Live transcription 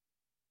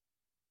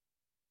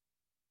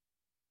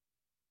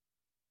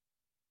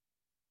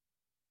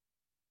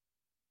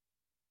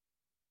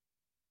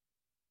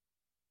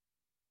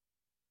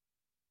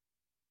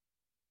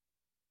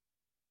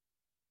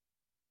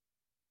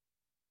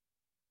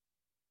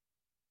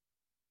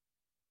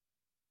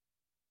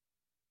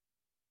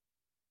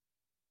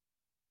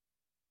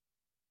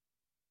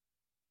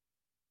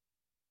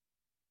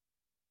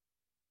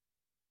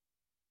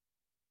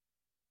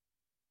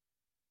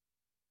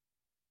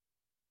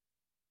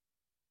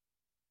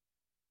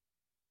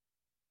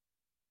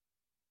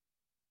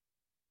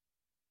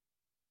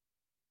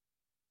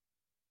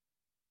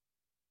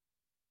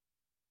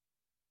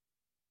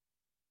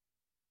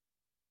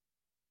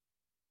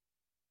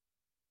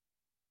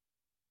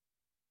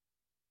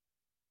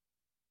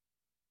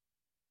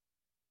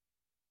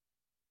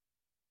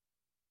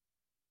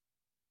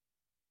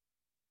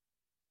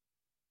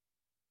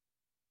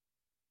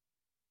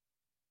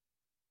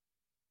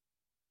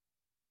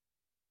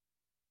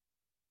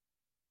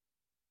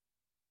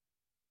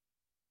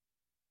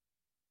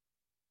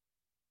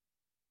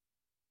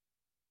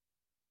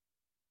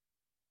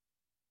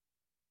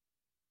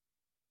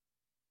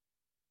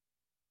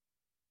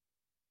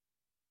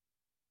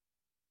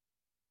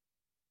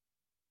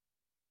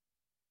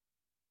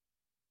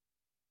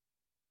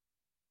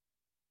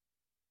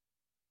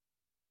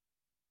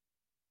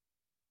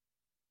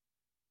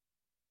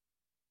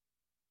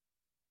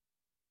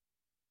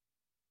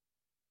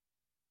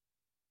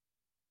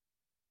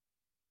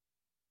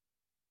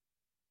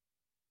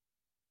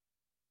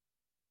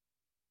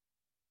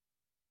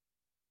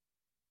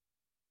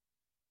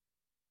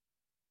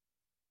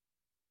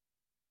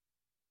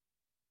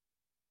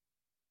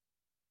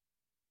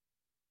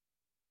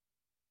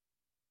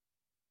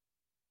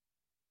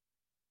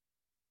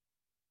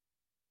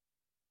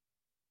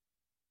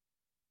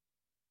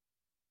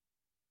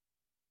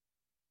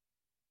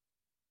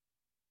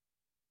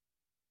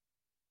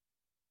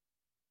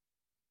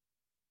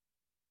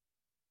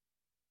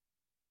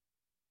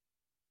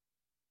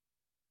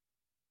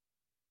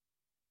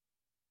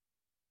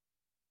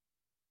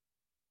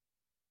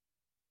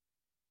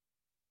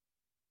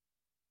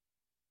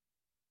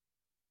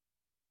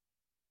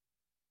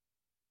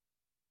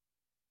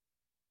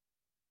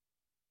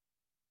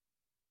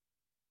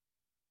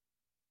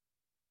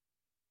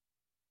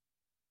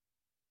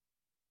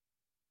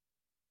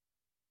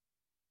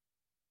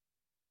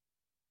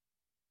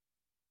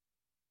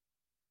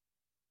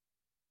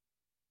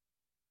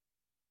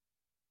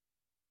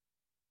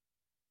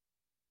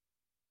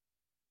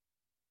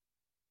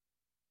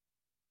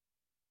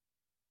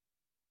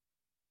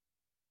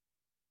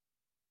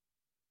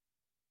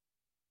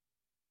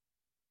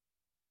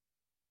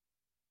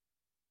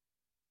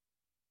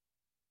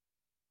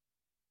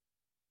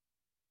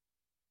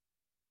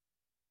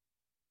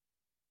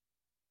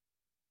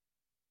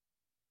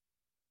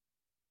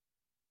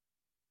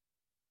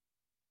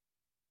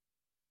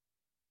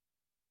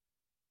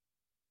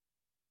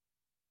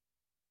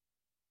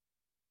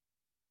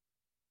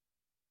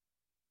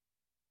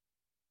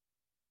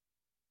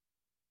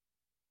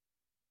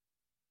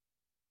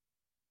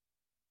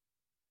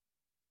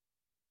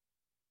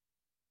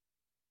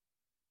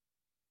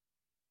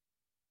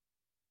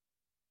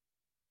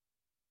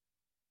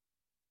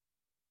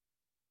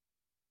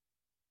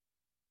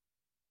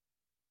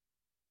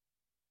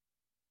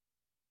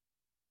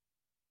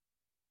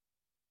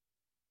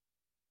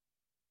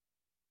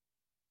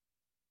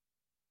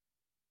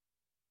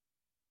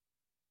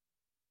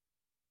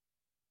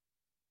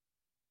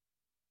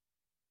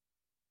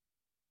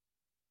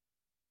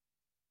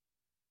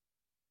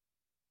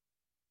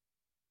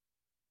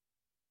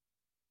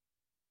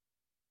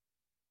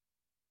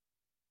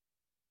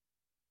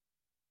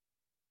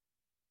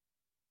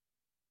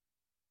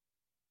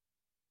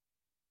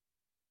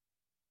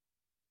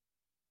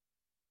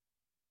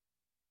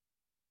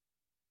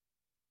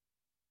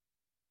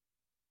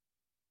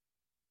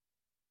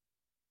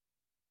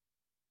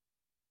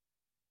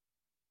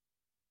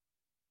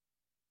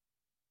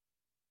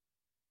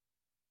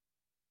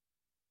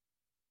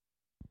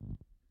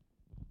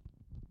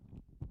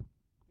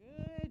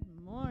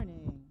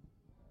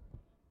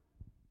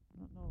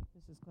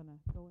is going to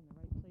go in the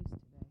right place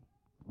today.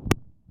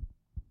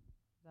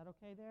 Is that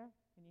okay there?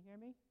 Can you hear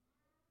me?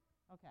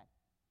 Okay.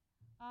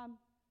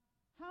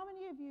 How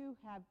many of you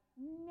have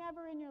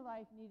never in your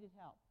life needed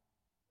help?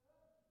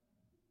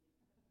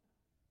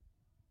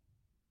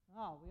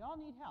 Oh, we all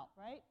need help,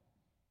 right?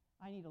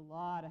 I need a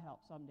lot of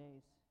help some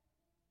days.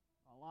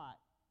 A lot.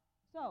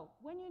 So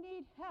when you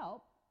need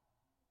help,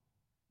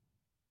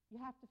 you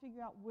have to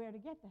figure out where to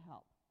get the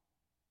help,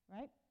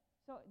 right?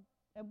 So,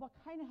 and what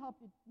kind of help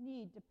you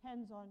need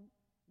depends on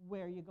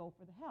where you go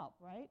for the help,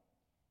 right?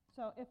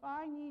 So if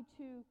I need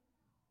to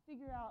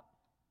figure out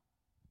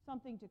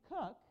something to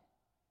cook,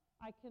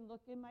 I can look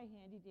in my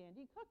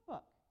handy-dandy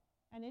cookbook,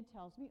 and it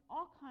tells me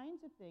all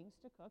kinds of things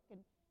to cook and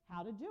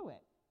how to do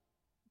it.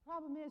 The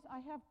problem is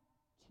I have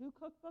two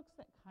cookbooks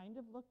that kind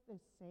of look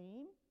the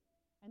same,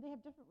 and they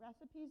have different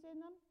recipes in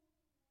them,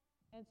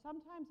 and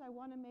sometimes I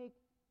want to make,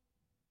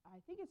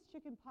 I think it's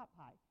chicken pot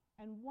pie,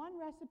 and one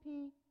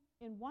recipe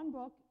in one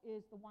book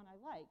is the one I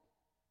like,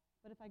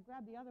 but if I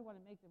grab the other one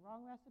and make the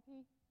wrong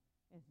recipe,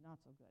 it's not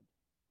so good.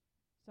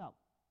 So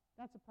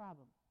that's a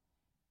problem.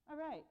 All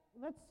right,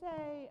 let's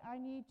say I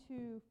need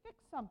to fix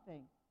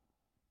something.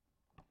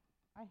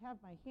 I have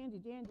my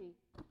handy-dandy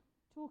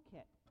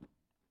toolkit,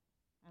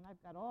 and I've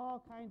got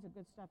all kinds of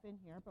good stuff in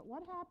here, but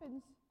what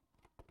happens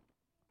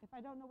if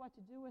I don't know what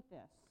to do with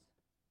this?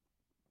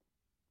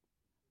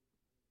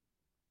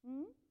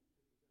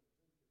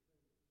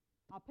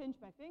 I'll pinch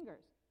my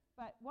fingers.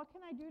 But what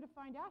can I do to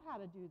find out how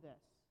to do this?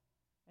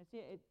 I see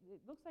it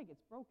looks like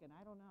it's broken.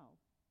 I don't know.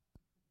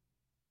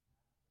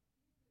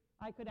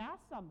 I could ask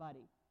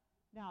somebody.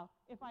 Now,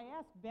 if I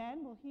ask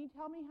Ben, will he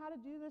tell me how to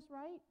do this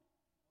right?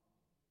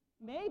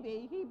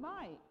 Maybe, he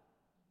might.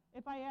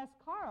 If I ask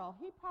Carl,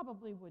 he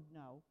probably would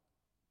know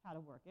how to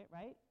work it,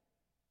 right?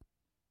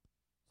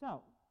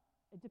 So,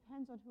 it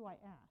depends on who I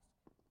ask.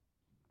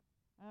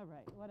 All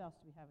right, what else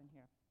do we have in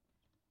here?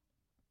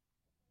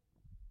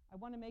 I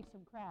want to make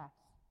some crafts.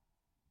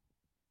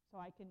 So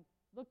I can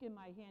look in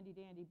my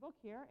handy-dandy book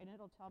here, and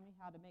it'll tell me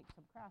how to make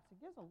some crafts. It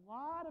gives a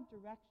lot of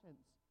directions.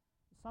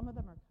 Some of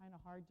them are kind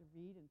of hard to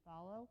read and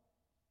follow.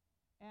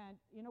 And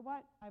you know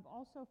what? I've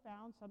also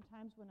found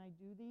sometimes when I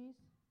do these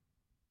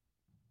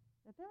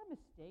that there are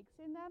mistakes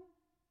in them.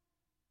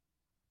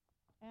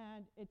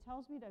 And it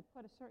tells me to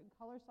put a certain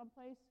color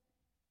someplace,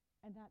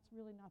 and that's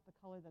really not the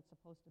color that's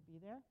supposed to be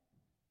there.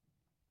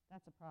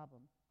 That's a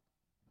problem.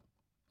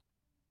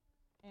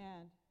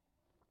 And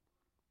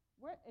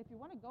if you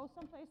want to go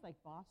someplace like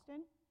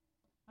Boston,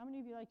 how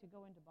many of you like to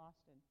go into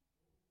Boston?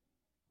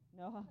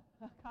 No,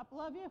 a couple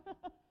of you?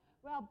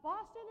 Well,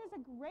 Boston is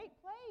a great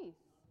place.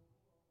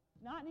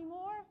 Not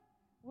anymore?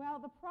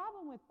 Well, the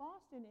problem with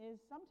Boston is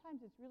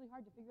sometimes it's really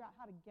hard to figure out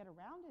how to get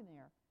around in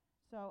there.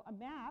 So a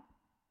map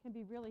can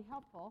be really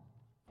helpful,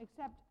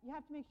 except you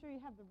have to make sure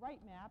you have the right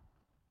map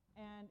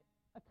and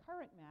a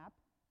current map,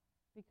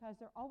 because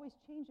they're always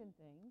changing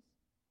things.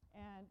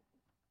 And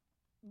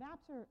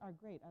maps are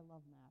great. I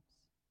love maps.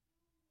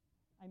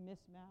 I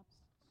miss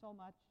maps so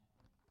much.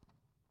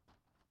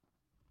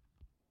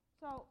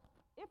 So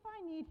if I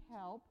need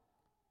help,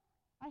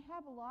 I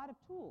have a lot of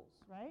tools,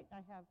 right?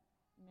 I have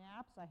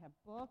maps, I have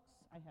books,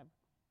 I have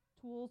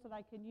tools that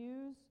I can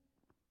use.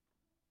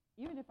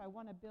 Even if I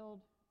want to build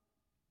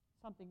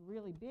something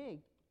really big,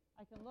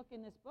 I can look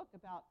in this book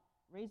about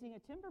raising a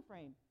timber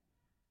frame.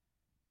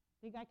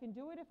 Think I can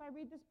do it if I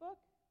read this book?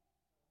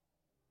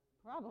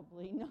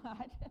 Probably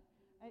not.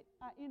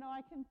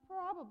 I can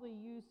probably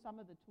use some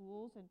of the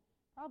tools and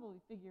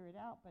probably figure it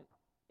out, but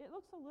it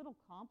looks a little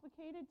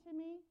complicated to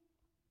me.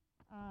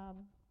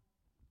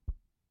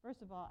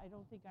 First of all, I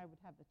don't think I would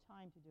have the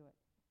time to do it.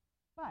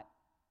 But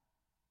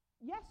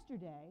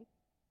yesterday,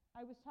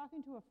 I was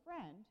talking to a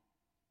friend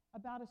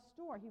about a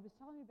store. He was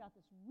telling me about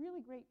this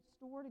really great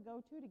store to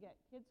go to get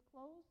kids'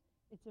 clothes.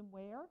 It's in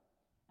Ware.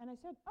 And I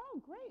said,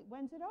 oh, great,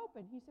 when's it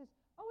open? He says,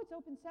 oh, it's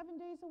open 7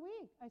 days a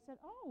week. I said,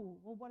 oh,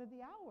 well, what are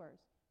the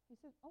hours? He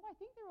said, oh, I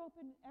think they're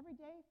open every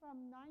day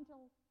from 9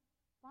 till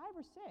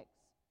 5 or 6.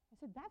 I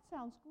said, that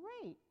sounds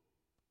great.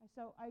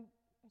 So I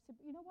said,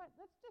 you know what,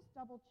 let's just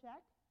double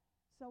check.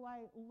 So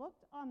I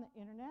looked on the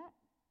internet,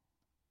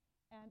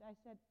 and I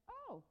said,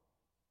 oh,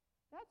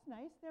 that's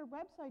nice. Their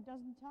website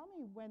doesn't tell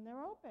me when they're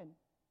open.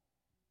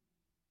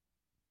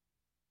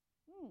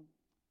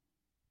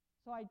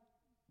 So I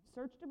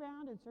searched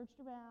around,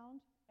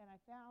 and I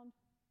found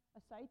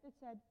a site that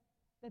said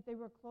that they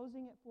were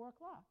closing at 4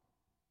 o'clock.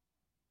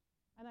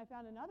 And I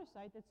found another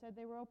site that said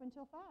they were open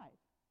till 5.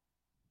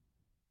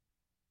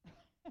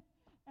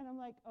 And I'm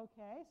like,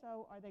 okay,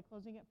 so are they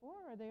closing at 4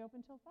 or are they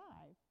open till 5?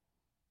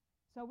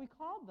 So we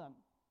called them.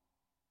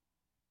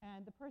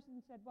 And the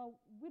person said, well,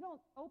 we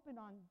don't open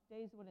on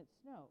days when it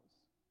snows.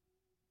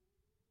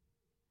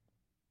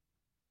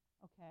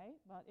 Okay,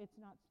 well, it's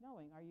not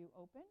snowing. Are you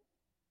open?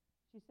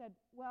 She said,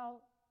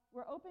 well,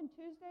 we're open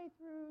Tuesday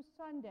through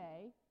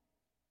Sunday.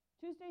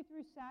 Tuesday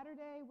through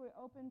Saturday, we're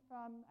open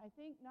from, I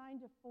think, 9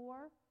 to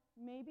 4,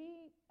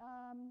 maybe.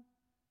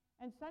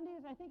 And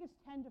Sundays, I think it's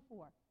 10 to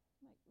 4.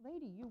 I'm like,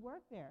 lady, you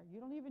work there.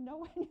 You don't even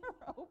know when you're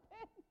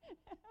open?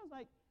 I was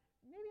like,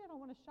 maybe I don't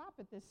want to shop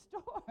at this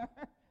store.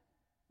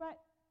 But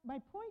my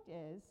point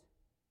is,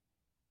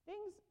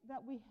 things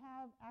that we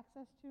have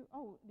access to,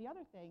 oh, the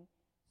other thing,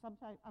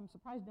 sometimes I'm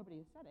surprised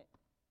nobody has said it.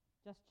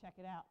 Just check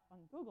it out on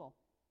Google.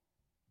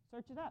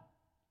 Search it up.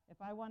 If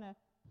I want to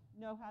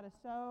know how to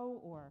sew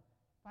or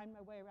find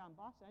my way around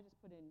Boston, I just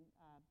put in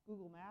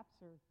Google Maps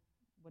or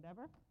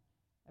whatever.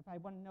 If I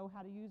want to know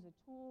how to use a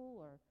tool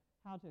or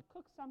how to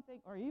cook something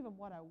or even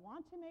what I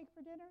want to make for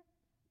dinner,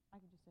 I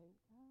can just say,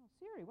 oh,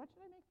 Siri, what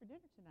should I make for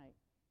dinner tonight?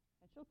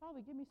 And she'll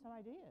probably give me some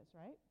ideas,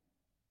 right?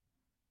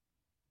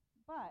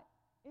 But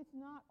it's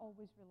not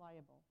always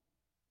reliable.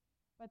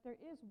 But there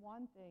is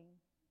one thing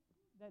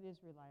that is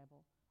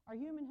reliable. Our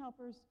human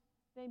helpers,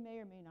 they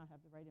may or may not have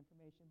the right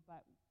information,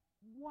 but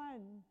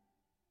one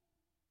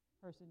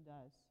person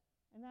does,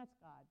 and that's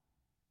God.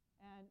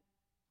 And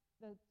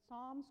the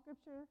Psalm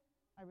scripture,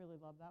 I really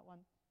love that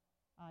one.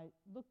 I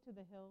look to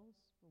the hills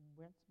from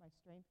whence my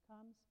strength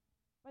comes.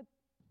 But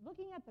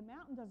looking at the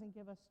mountain doesn't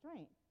give us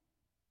strength.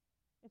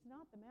 It's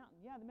not the mountain.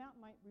 Yeah, the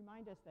mountain might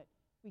remind us that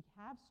we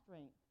have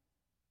strength,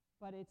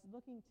 but it's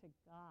looking to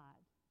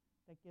God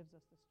that gives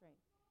us the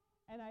strength.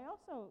 And I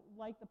also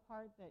like the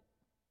part that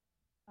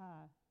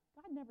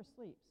God never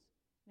sleeps.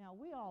 Now,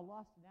 we all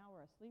lost an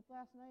hour of sleep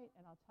last night,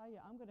 and I'll tell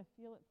you, I'm going to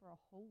feel it for a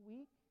whole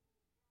week.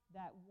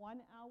 That 1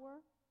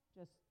 hour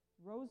just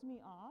throws me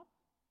off.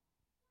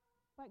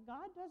 But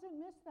God doesn't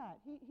miss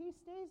that. He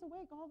stays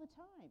awake all the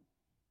time.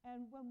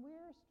 And when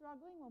we're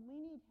struggling, when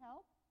we need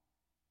help,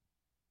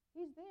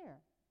 He's there.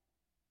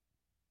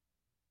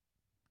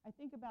 I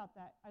think about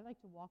that. I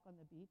like to walk on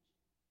the beach,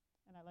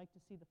 and I like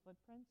to see the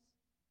footprints.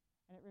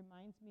 And it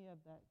reminds me of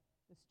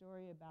the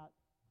story about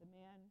the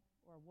man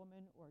or a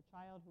woman or a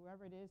child,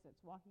 whoever it is,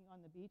 that's walking on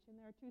the beach, and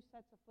there are two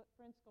sets of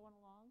footprints going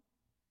along.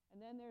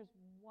 And then there's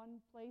one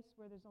place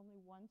where there's only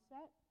one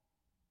set,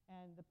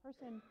 and the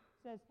person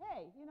says,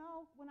 hey, you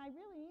know, when I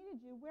really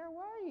needed you, where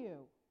were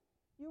you?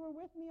 You were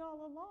with me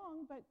all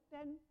along, but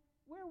then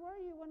where were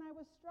you when I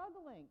was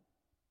struggling?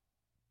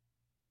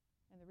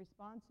 And the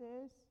response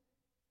is,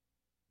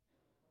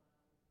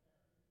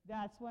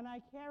 that's when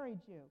I carried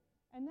you.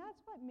 And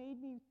that's what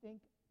made me think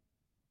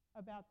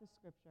about the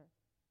scripture.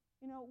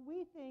 You know,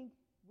 we think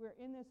we're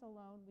in this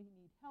alone, we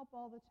need help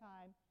all the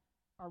time,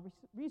 our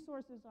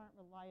resources aren't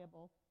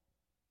reliable,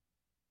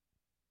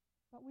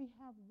 but we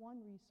have one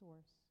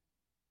resource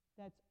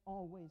that's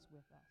always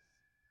with us.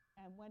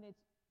 And when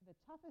it's the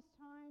toughest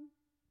time,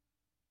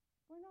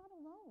 we're not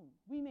alone.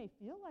 We may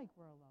feel like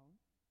we're alone,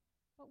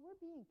 but we're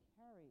being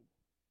carried.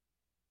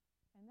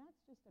 And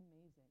that's just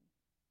amazing.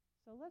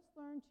 So let's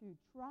learn to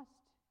trust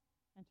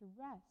and to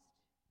rest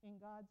in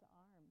God's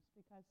arms,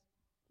 because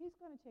He's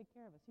going to take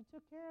care of us. He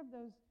took care of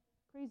those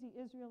crazy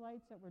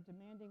Israelites that were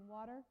demanding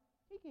water.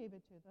 He gave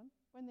it to them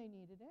when they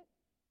needed it.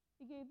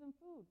 He gave them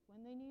food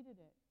when they needed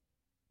it.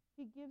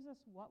 He gives us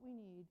what we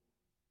need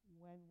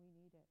when we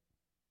need it.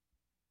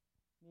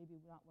 Maybe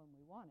not when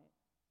we want it,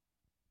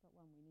 but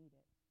when we need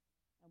it.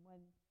 And when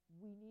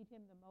we need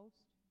Him the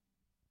most,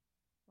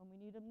 when we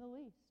need Him the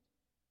least,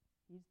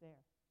 He's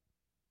there.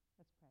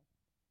 Let's pray.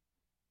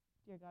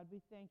 Dear God, we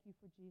thank You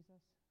for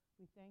Jesus.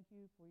 We thank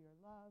You for Your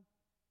love.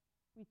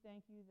 We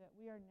thank You that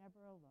we are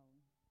never alone,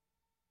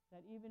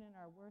 that even in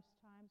our worst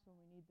times when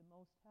we need the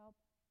most help,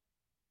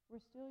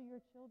 we're still Your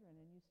children,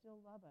 and You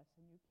still love us,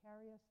 and You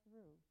carry us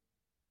through,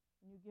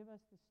 and You give us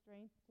the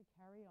strength to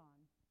carry on,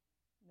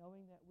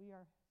 knowing that we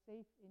are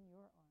safe in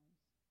Your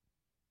arms.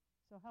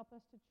 So help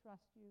us to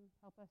trust You,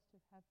 help us to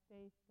have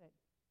faith that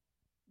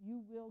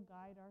You will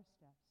guide our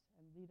steps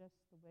and lead us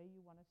the way You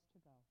want us to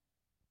go.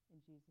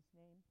 In Jesus'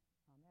 name,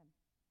 amen.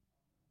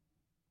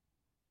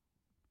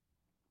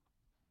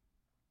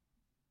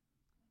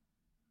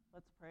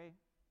 Let's pray.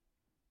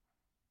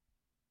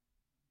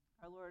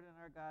 Our Lord and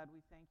our God, we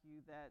thank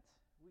You that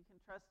we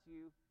can trust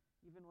You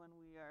even when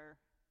we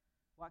are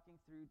walking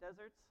through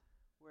deserts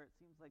where it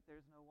seems like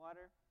there's no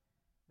water,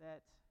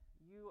 that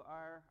You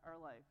are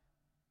our life,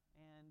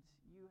 and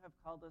You have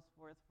called us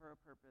forth for a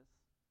purpose,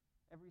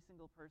 every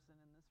single person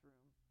in this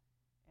room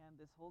and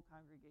this whole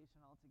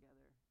congregation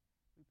altogether.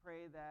 We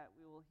pray that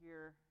we will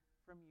hear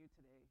from You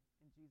today.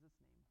 In Jesus'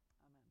 name,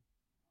 amen.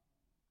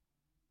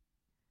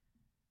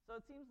 So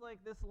it seems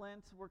like this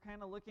Lent, we're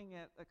kind of looking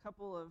at a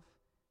couple of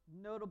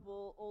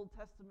notable Old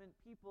Testament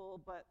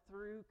people, but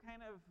through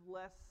kind of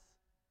less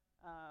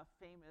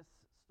famous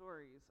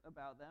stories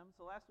about them.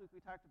 So last week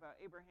we talked about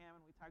Abraham,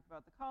 and we talked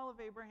about the call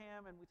of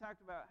Abraham, and we talked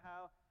about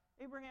how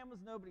Abraham was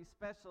nobody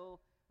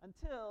special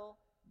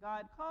until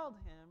God called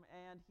him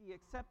and he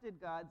accepted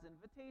God's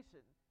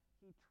invitation.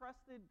 He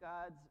trusted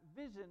God's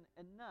vision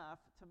enough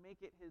to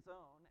make it his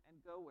own and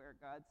go where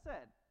God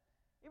said.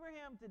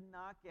 Abraham did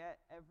not get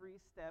every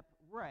step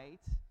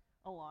right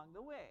along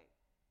the way.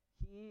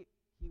 He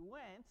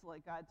went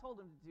like God told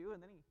him to do,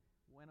 and then he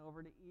went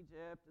over to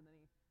Egypt, and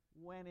then he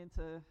went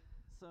into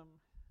some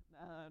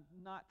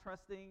not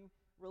trusting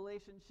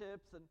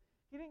relationships, and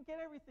he didn't get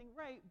everything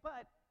right,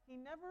 but he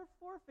never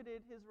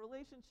forfeited his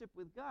relationship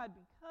with God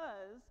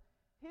because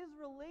his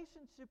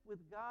relationship with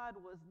God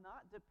was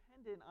not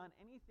dependent on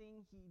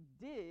anything he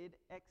did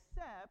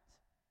except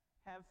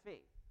have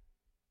faith,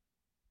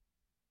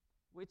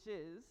 which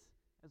is,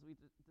 as we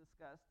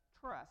discussed,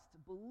 trust,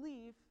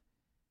 belief,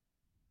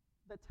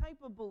 the type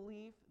of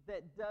belief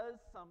that does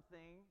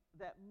something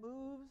that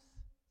moves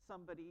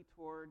somebody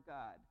toward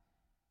God.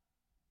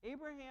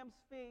 Abraham's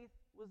faith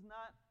was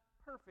not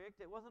perfect.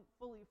 It wasn't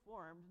fully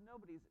formed.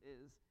 Nobody's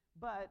is.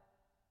 But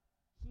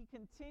he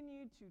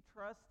continued to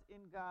trust in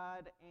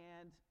God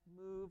and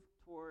move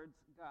towards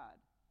God.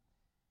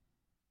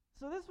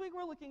 So this week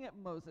we're looking at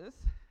Moses,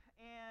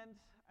 and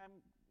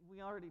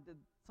we already did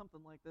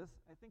something like this,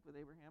 I think, with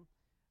Abraham.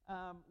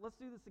 Let's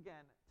do this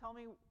again. Tell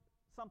me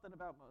something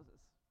about Moses.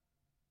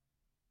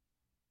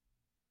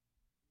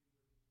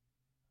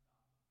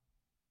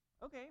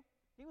 Okay,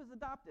 he was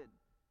adopted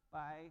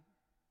by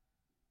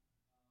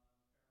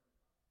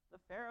the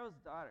Pharaoh's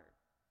daughter.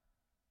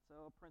 So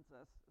a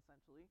princess,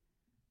 essentially.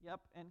 Yep,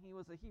 and he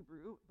was a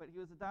Hebrew, but he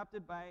was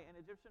adopted by an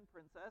Egyptian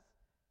princess.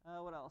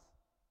 What else?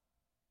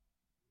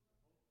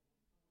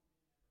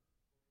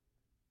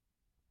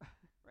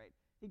 Right.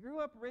 He grew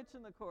up rich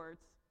in the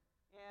courts,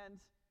 and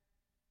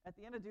at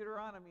the end of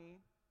Deuteronomy,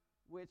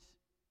 which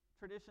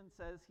tradition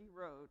says he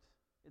wrote,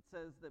 it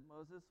says that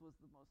Moses was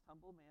the most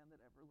humble man that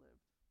ever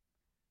lived.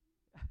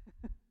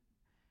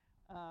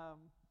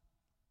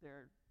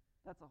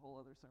 That's a whole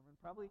other sermon,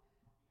 probably.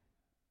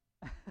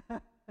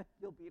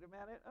 You'll beat him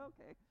at it?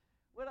 Okay.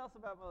 What else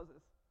about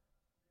Moses?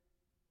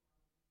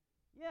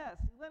 Yes,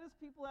 he led his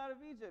people out of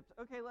Egypt.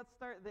 Okay, let's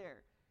start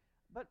there.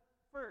 But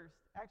first,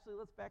 actually,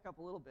 let's back up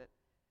a little bit.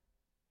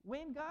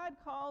 When God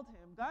called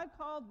him, God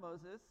called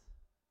Moses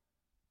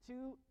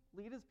to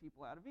lead his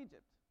people out of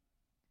Egypt.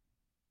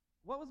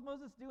 What was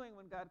Moses doing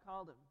when God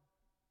called him?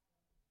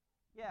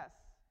 Yes,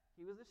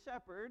 he was a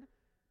shepherd,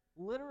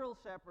 literal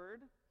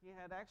shepherd. He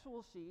had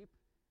actual sheep,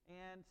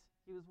 and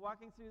he was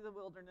walking through the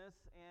wilderness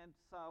and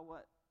saw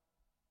what?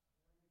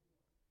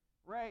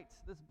 Right,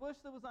 this bush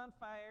that was on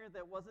fire,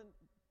 that wasn't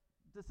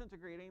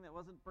disintegrating, that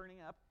wasn't burning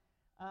up,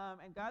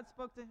 and God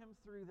spoke to him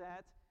through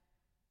that.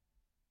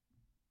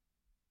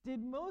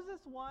 Did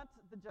Moses want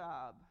the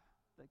job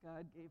that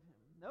God gave him?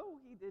 No,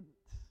 he didn't.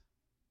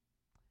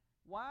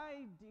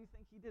 Why do you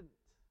think he didn't?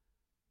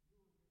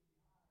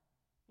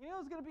 He knew it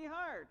was going to be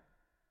hard.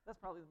 That's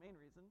probably the main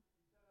reason.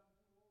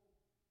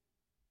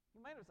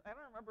 He might have. I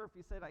don't remember if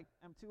he said,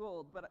 I'm too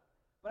old, but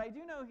I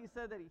do know he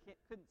said that he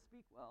couldn't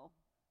speak well.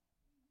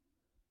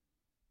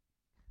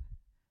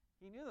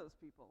 He knew those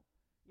people.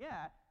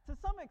 Yeah, to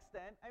some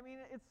extent. I mean,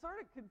 it's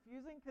sort of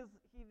confusing because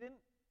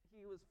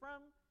he was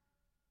from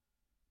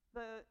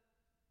the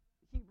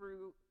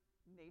Hebrew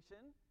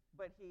nation,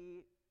 but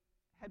he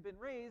had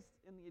been raised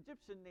in the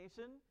Egyptian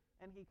nation,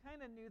 and he kind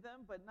of knew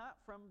them, but not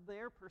from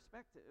their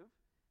perspective.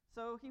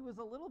 So he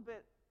was a little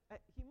bit,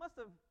 he must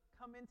have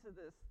come into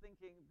this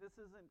thinking, this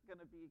isn't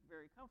going to be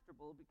very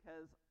comfortable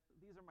because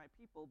these are my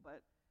people,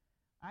 but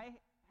I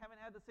haven't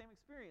had the same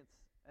experience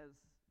as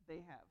they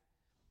have.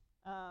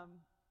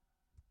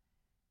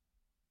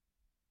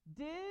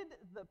 Did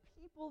the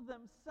people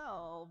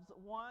themselves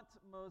want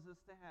Moses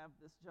to have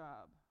this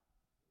job?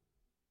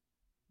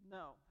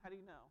 No. How do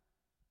you know?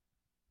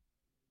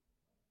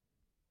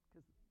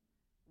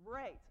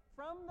 Right.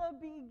 From the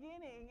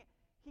beginning,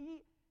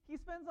 he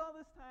spends all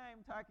this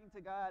time talking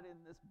to God in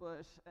this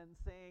bush and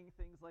saying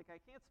things like, I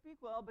can't speak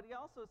well, but he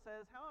also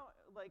says,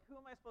 who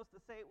am I supposed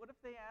to say? What if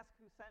they ask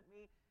who sent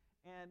me?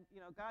 And,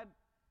 God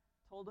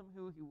told him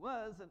who he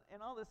was and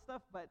all this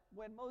stuff, but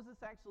when Moses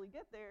actually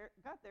got there,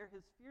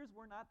 his fears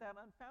were not that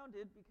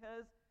unfounded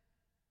because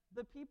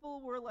the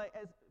people were like,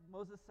 as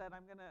Moses said,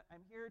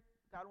 I'm here,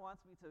 God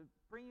wants me to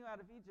bring you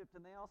out of Egypt,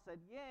 and they all said,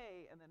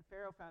 yay, and then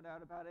Pharaoh found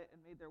out about it and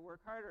made their work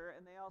harder,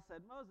 and they all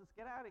said, Moses,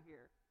 get out of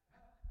here.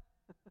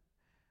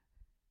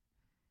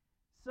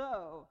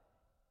 So,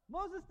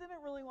 Moses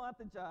didn't really want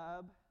the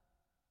job,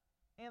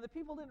 and the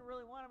people didn't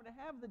really want him to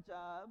have the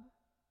job,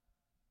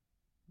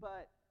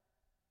 but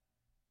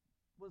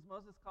was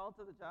Moses called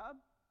to the job?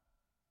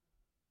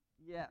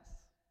 Yes.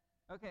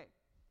 Okay.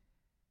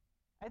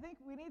 I think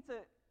we need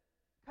to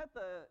cut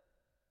the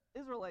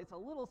Israelites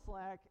a little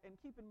slack and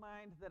keep in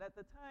mind that at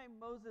the time,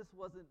 Moses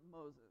wasn't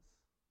Moses,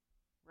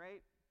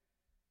 right?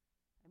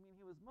 I mean,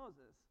 he was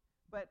Moses,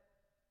 but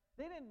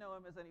they didn't know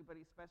him as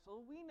anybody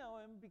special. We know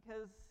him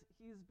because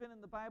he's been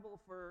in the Bible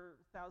for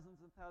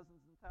thousands and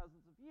thousands and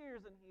thousands of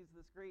years, and he's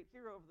this great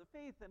hero of the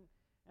faith and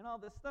all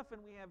this stuff,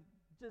 and we have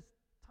just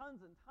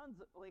tons and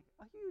tons of,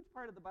 a huge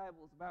part of the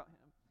Bible is about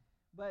him.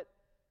 But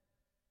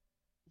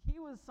he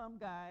was some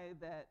guy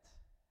that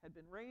had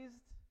been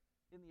raised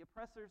in the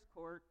oppressor's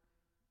court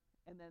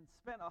and then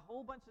spent a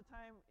whole bunch of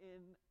time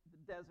in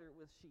the desert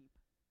with sheep.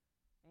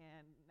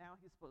 And now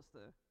he's supposed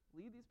to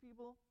lead these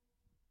people.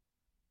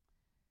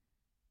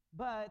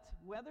 But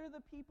whether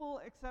the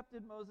people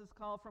accepted Moses'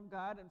 call from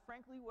God, and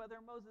frankly, whether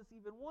Moses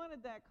even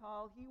wanted that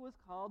call, he was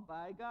called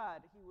by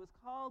God. He was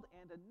called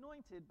and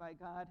anointed by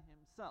God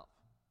himself.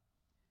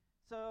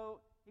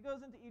 So he goes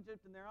into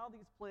Egypt, and there are all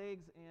these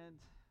plagues, and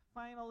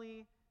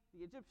finally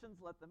the Egyptians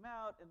let them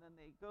out, and then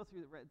they go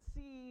through the Red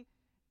Sea,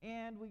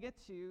 and we get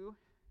to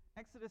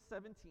Exodus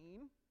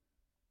 17,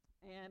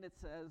 and it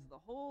says, the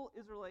whole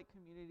Israelite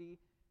community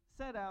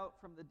set out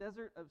from the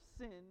desert of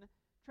Sin,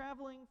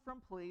 traveling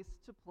from place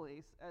to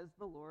place as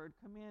the Lord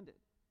commanded.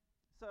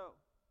 So,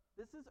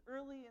 this is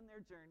early in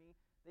their journey.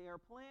 They are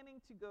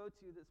planning to go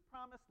to this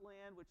promised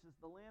land, which is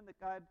the land that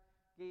God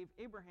gave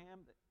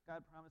Abraham, that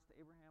God promised to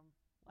Abraham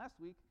last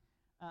week.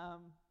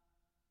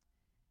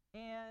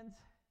 And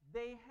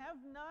they have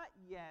not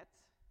yet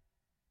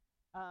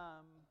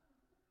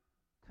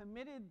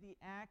committed the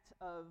act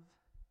of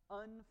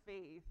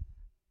unfaith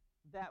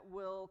that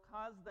will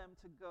cause them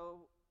to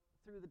go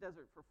through the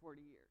desert for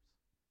 40 years.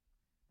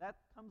 That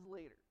comes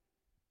later.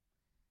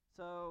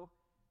 So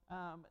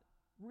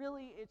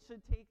really it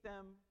should take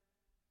them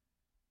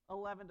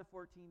 11 to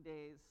 14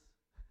 days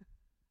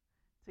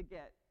to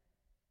get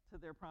to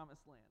their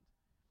promised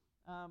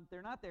land.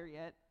 They're not there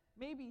yet.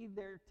 Maybe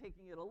they're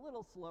taking it a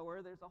little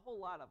slower. There's a whole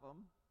lot of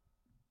them.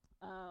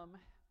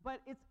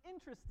 But it's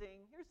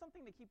interesting. Here's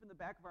something to keep in the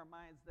back of our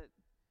minds that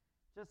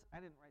I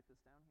didn't write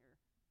this down here.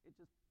 It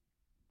just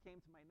came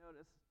to my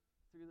notice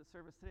through the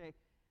service today.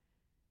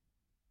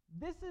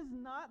 This is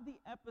not the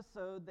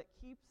episode that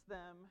keeps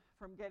them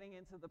from getting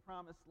into the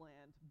promised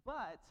land,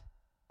 but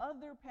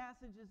other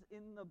passages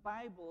in the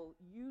Bible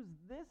use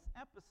this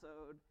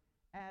episode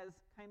as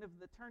kind of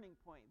the turning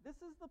point. This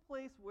is the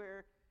place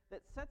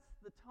that sets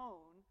the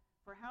tone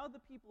for how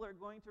the people are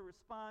going to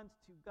respond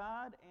to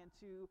God and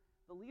to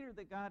the leader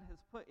that God has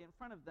put in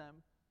front of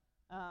them.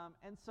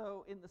 And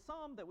so in the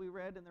psalm that we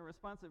read in the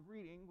responsive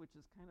reading, which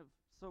is kind of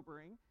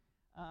sobering,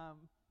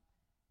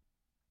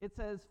 it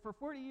says, for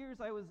 40 years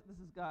this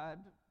is God,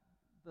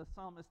 the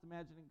psalmist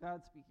imagining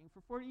God speaking,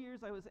 for 40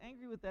 years I was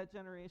angry with that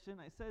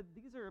generation. I said,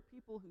 these are a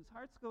people whose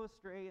hearts go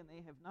astray, and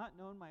they have not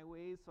known my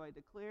ways, so I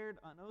declared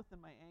on oath in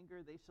my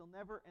anger, they shall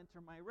never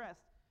enter my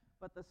rest.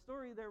 But the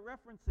story they're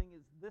referencing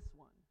is this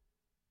one.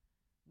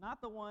 Not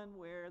the one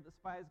where the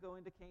spies go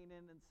into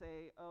Canaan and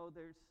say, oh,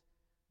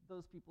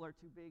 those people are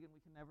too big and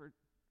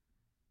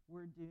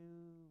we're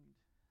doomed.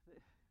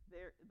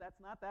 That's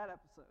not that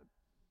episode.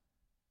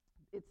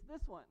 It's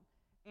this one.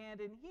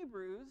 And in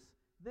Hebrews,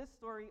 this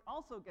story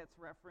also gets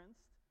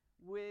referenced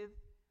with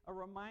a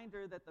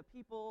reminder that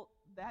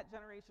that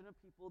generation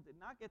of people did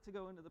not get to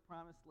go into the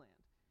promised land.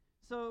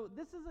 So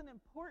this is an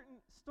important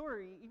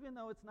story, even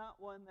though it's not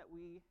one that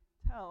we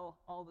tell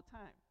all the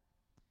time.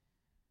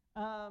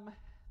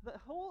 The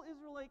whole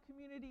Israelite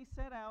community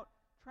set out,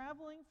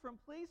 traveling from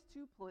place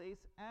to place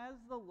as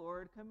the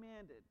Lord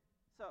commanded.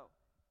 So,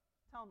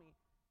 tell me,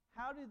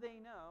 how do they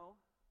know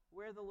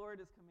where the Lord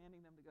is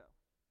commanding them to go?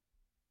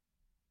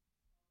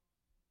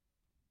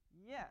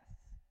 Yes.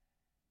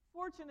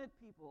 Fortunate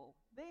people,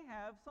 they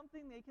have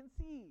something they can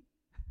see.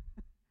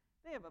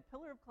 They have a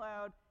pillar of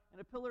cloud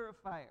and a pillar of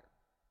fire.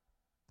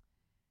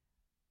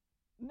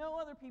 No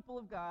other people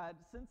of God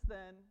since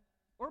then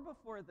or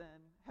before then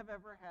have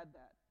ever had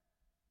that.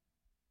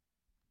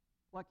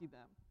 Lucky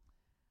them.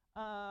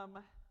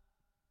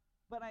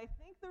 But I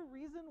think the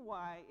reason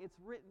why it's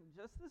written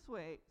just this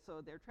way,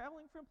 so they're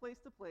traveling from place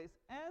to place,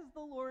 as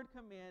the Lord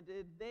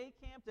commanded, they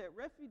camped at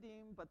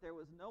Rephidim, but there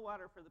was no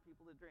water for the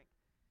people to drink.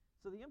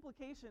 So the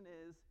implication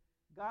is,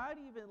 God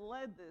even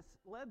led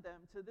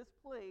them to this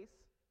place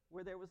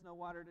where there was no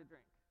water to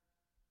drink.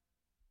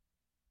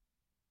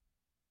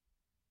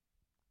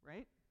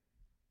 Right?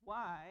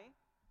 Why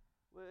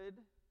would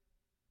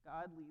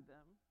God lead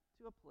them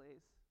to a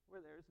place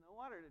where there's no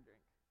water to drink?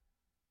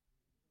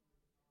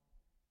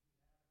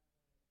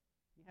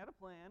 He had a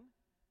plan.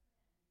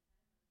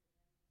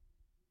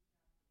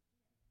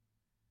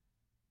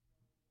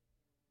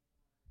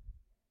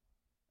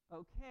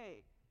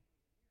 Okay.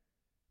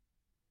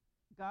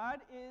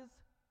 God is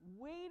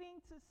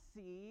waiting to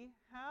see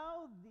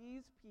how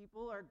these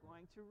people are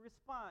going to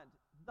respond.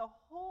 The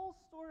whole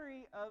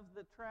story of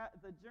the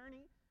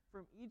journey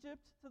from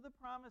Egypt to the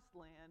Promised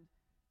Land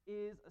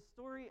is a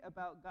story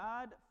about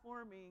God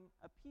forming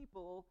a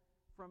people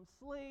from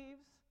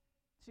slaves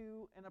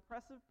to an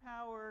oppressive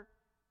power,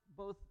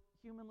 both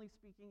humanly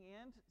speaking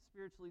and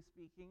spiritually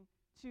speaking,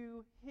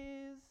 to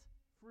his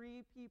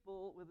free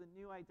people with a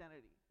new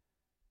identity.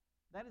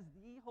 That is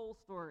the whole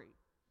story.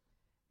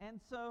 And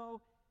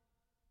so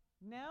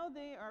now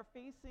they are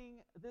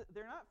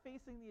they're not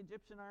facing the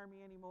Egyptian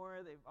army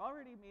anymore. They've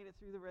already made it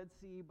through the Red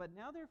Sea, but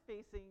now they're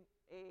facing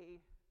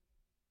a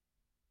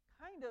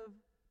kind of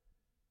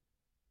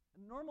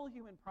normal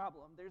human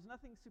problem. There's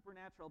nothing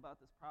supernatural about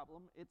this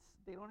problem.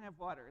 They don't have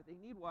water. They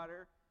need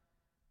water.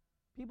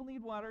 People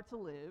need water to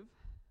live.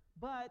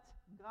 But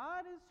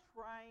God is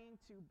trying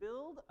to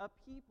build a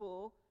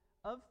people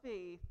of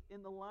faith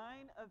in the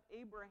line of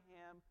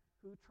Abraham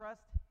who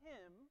trust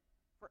him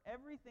for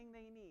everything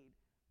they need,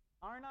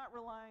 are not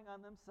relying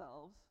on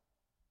themselves,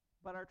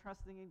 but are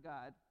trusting in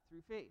God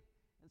through faith.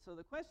 And so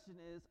the question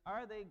is,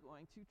 are they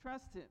going to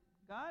trust him?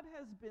 God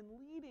has been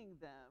leading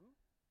them,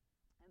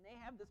 and they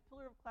have this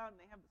pillar of cloud and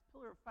they have this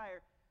pillar of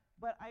fire,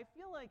 but I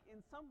feel like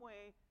in some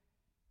way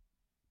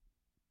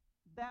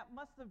that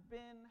must have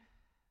been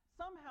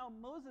somehow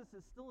Moses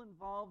is still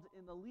involved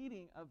in the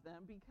leading of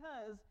them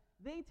because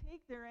they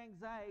take their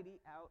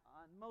anxiety out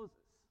on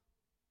Moses.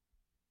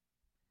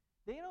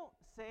 They don't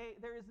say,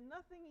 there is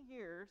nothing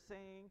here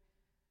saying,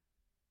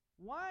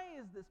 why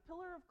is this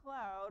pillar of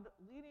cloud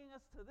leading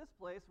us to this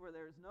place where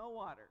there's no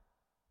water?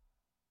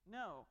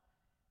 No.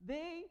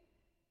 They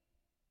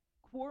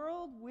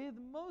quarreled with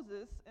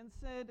Moses and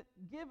said,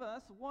 give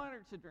us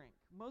water to drink.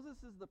 Moses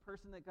is the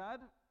person that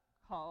God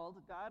called,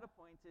 God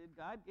appointed,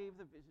 God gave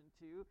the vision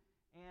to,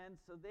 and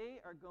so they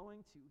are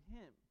going to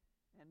him.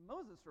 And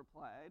Moses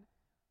replied,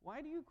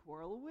 why do you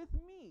quarrel with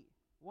me?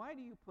 Why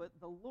do you put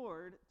the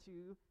Lord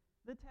to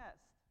the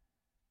test?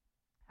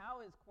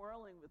 How is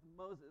quarreling with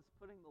Moses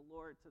putting the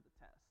Lord to the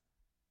test?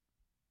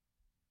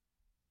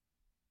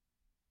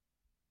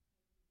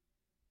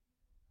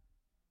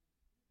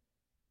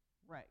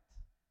 Right.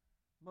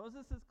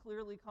 Moses is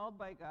clearly called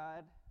by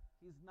God.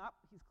 He's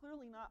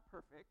clearly not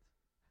perfect.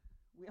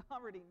 We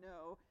already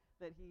know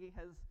that he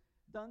has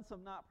done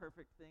some not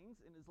perfect things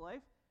in his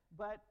life,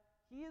 but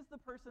he is the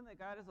person that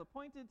God has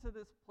appointed to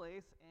this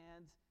place,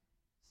 and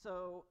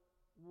so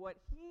what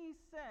he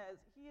says,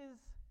 he is,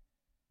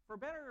 for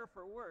better or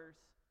for worse,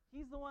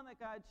 he's the one that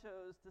God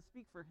chose to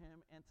speak for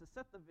him and to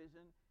set the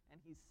vision,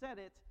 and he said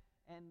it,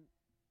 and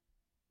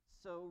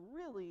so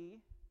really,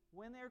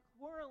 when they're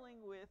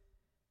quarreling with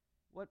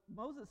what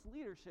Moses'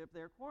 leadership,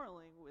 they're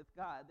quarreling with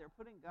God. They're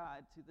putting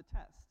God to the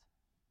test.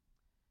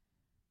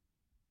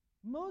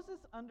 Moses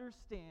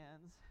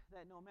understands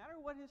that no matter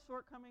what his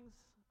shortcomings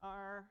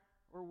are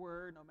or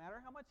were, no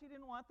matter how much he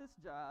didn't want this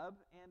job,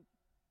 and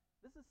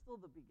this is still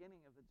the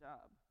beginning of the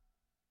job.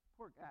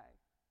 Poor guy.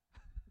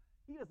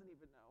 He doesn't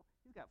even know.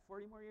 He's got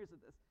 40 more years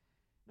of this.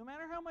 No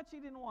matter how much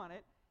he didn't want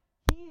it,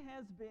 he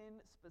has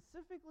been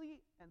specifically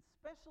and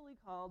specially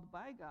called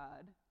by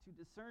God to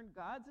discern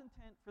God's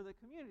intent for the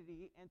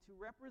community and to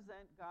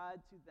represent God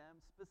to them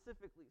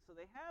specifically. So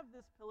they have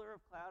this pillar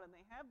of cloud and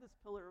they have this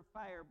pillar of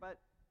fire, but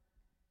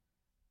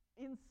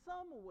in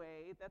some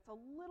way, that's a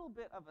little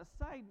bit of a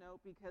side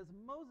note because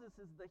Moses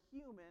is the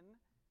human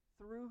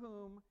through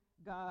whom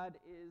God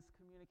is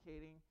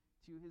communicating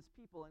to his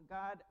people. And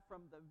God,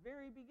 from the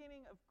very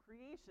beginning of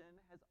creation,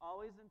 has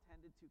always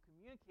intended to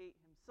communicate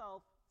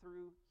himself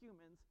through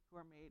humans who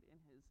are made in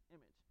his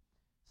image.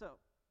 So,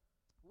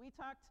 we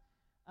talked,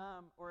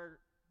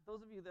 or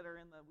those of you that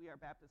are in the We Are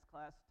Baptist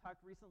class,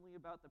 talked recently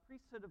about the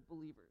priesthood of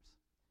believers.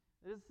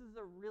 This is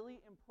a really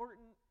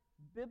important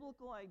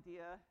biblical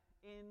idea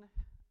and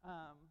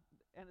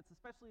it's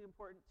especially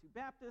important to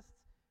Baptists,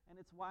 and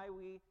it's why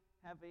we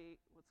have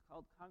what's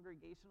called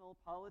congregational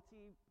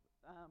polity.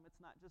 It's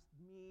not just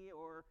me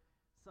or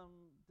some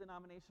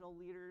denominational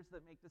leaders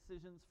that make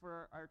decisions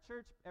for our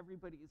church.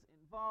 Everybody's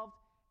involved.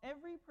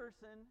 Every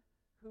person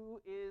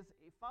who is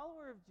a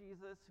follower of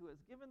Jesus, who has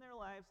given their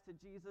lives to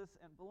Jesus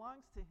and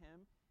belongs to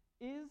him,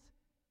 is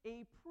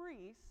a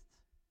priest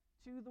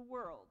to the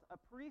world. A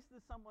priest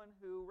is someone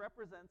who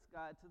represents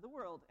God to the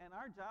world, and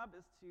our job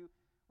is to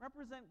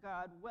represent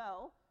God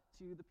well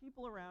to the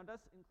people around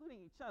us,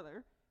 including each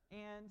other,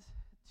 and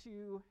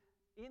to,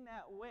 in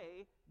that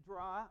way,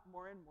 draw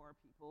more and more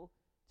people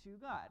to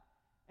God.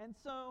 And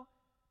so,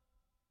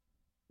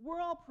 we're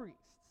all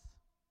priests,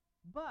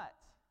 but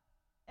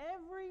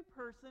every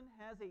person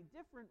has a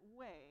different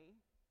way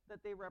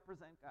that they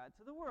represent God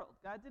to the world.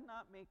 God did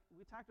not make,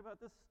 we talked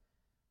about this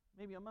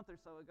maybe a month or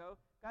so ago,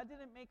 God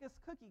didn't make us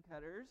cookie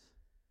cutters.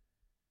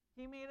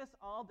 He made us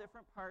all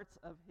different parts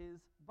of his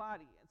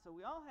body. And so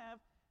we all have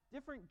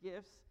different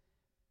gifts.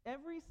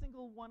 Every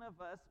single one of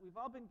us, we've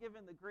all been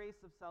given the grace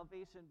of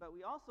salvation, but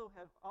we also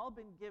have all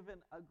been given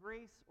a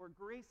grace or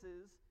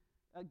graces,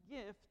 a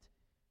gift,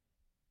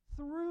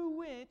 through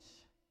which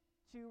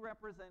to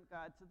represent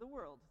God to the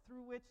world,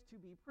 through which to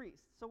be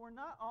priests. So we're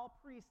not all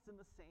priests in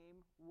the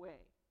same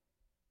way.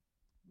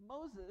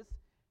 Moses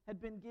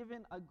had been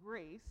given a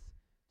grace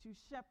to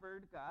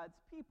shepherd God's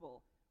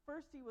people.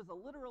 First, he was a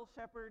literal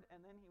shepherd,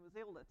 and then he was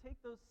able to take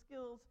those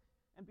skills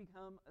and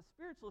become a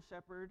spiritual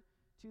shepherd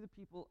to the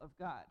people of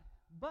God.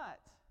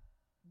 But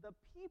the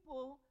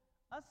people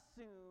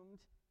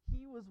assumed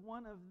he was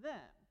one of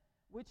them,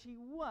 which he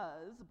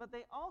was, but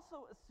they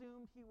also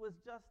assumed he was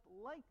just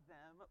like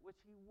them, which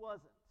he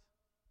wasn't.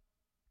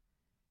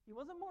 He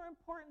wasn't more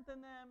important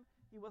than them,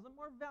 he wasn't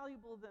more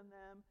valuable than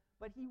them,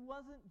 but he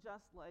wasn't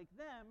just like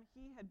them.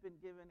 He had been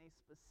given a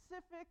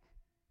specific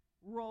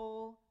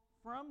role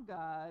from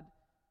God,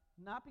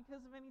 not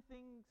because of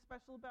anything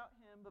special about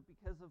him, but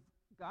because of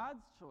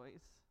God's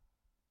choice.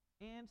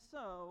 And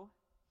so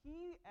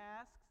he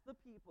asks the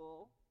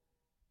people,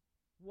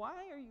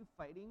 why are you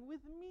fighting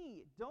with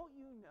me? Don't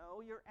you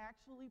know you're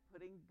actually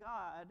putting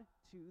God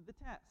to the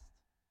test?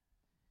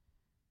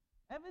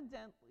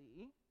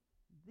 Evidently,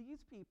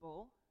 these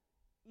people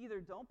either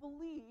don't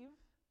believe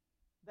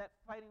that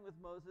fighting with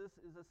Moses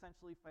is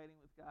essentially fighting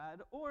with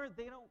God, or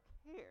they don't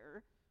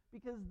care,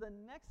 because the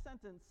next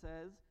sentence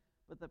says,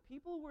 but the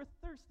people were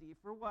thirsty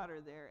for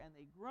water there, and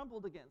they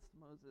grumbled against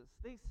Moses.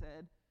 They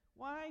said,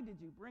 why did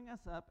you bring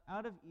us up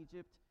out of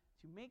Egypt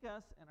to make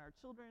us and our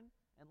children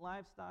and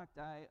livestock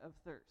die of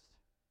thirst?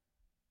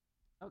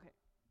 Okay.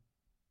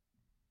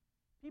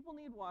 People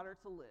need water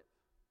to live.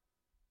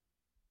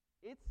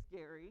 It's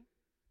scary.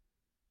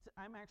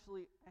 I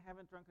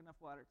haven't drunk enough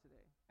water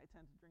today. I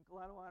tend to drink a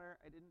lot of water.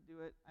 I didn't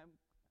do it. I'm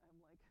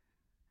like,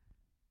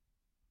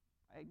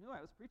 I knew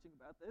I was preaching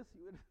about this.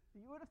 You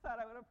would have thought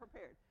I would have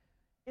prepared.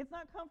 It's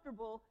not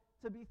comfortable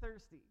to be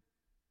thirsty.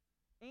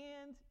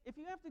 And if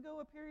you have to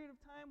go a period of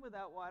time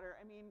without water,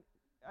 I mean,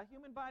 a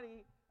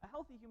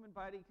healthy human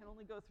body can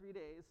only go 3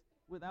 days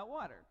without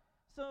water.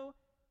 So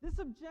this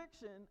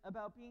objection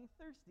about being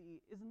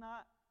thirsty is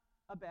not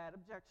a bad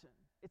objection.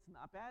 It's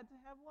not bad to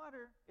have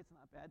water. It's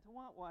not bad to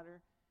want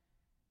water.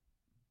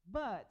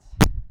 But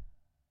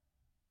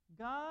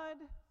God,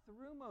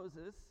 through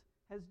Moses,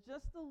 has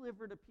just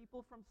delivered a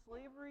people from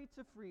slavery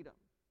to freedom.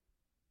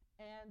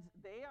 And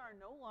they are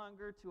no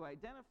longer to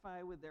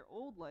identify with their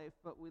old life,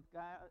 but with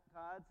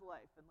God's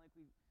life. And like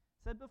we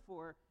said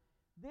before,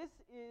 this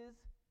is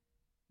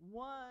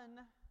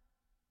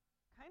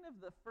kind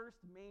of the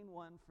first main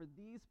one for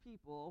these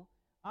people,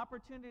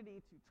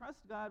 opportunity to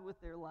trust God with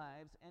their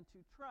lives and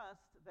to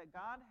trust that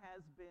God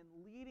has been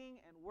leading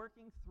and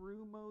working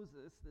through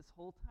Moses this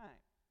whole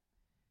time.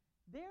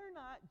 They're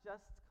not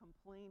just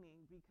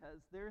complaining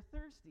because they're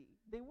thirsty.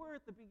 They were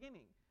at the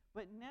beginning.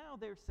 But now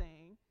they're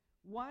saying,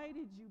 why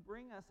did you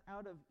bring us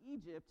out of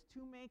Egypt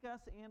to make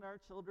us and our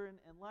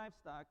children and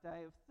livestock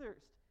die of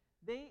thirst?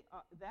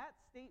 That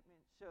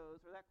statement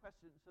shows, or that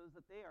question shows,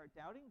 that they are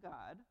doubting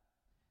God,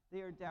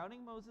 they are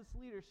doubting Moses'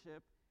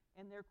 leadership,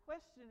 and they're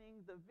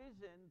questioning the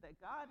vision that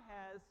God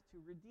has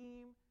to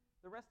redeem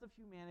the rest of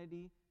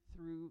humanity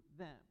through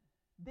them.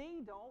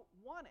 They don't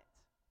want it.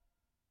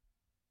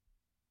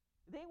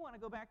 They want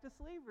to go back to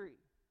slavery.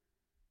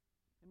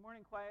 In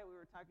Morning Quiet, we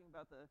were talking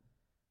about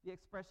the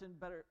expression,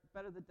 better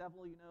the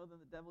devil you know than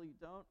the devil you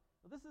don't.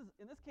 Well,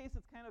 in this case,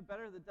 it's kind of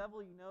better the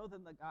devil you know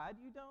than the God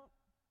you don't.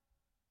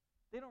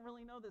 They don't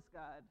really know this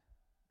God.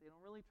 They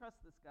don't really trust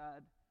this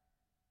God.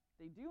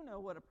 They do know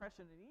what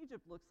oppression in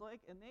Egypt looks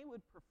like, and they would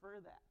prefer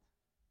that.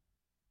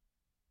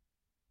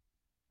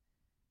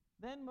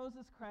 Then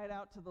Moses cried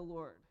out to the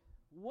Lord,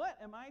 "What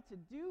am I to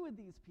do with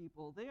these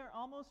people? They are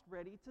almost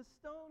ready to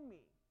stone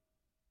me."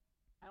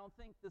 I don't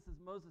think this is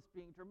Moses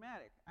being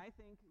dramatic. I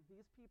think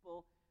these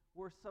people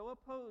were so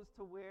opposed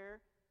to where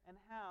and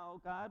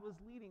how God was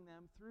leading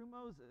them through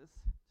Moses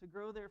to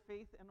grow their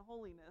faith and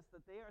holiness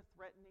that they are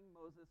threatening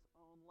Moses'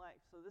 own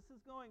life. So this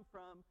is going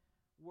from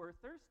we're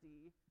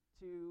thirsty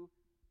to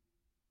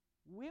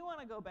we want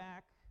to go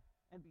back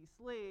and be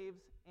slaves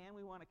and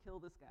we want to kill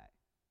this guy.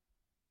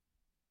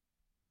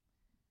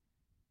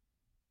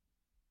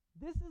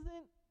 This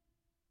isn't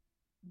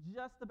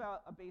just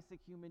about a basic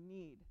human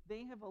need.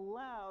 They have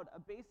allowed a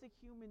basic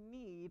human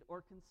need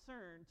or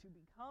concern to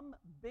become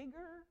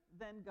bigger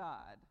than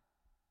God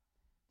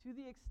to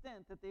the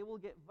extent that they will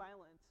get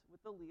violent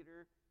with the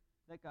leader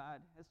that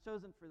God has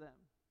chosen for them.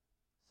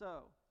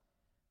 So,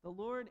 the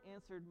Lord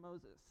answered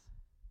Moses,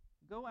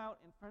 "Go out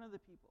in front of the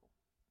people.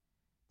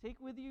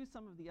 Take with you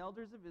some of the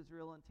elders of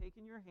Israel and take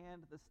in your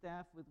hand the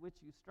staff with which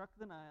you struck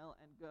the Nile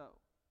and go."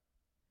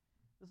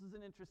 This is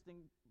an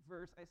interesting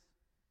verse.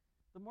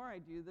 The more I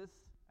do this,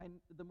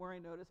 the more I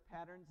notice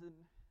patterns in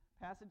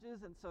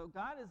passages. And so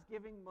God is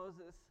giving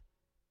Moses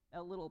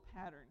a little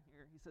pattern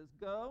here. He says,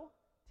 go,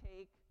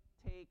 take,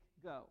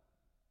 go.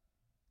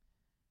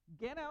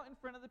 Get out in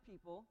front of the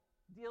people.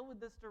 Deal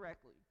with this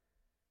directly.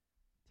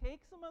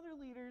 Take some other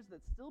leaders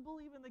that still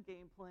believe in the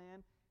game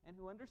plan and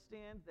who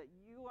understand that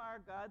you are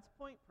God's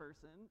point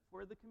person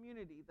for the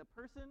community, the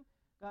person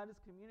God is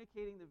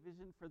communicating the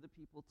vision for the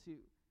people to.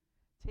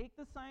 Take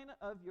the sign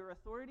of your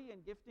authority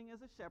and gifting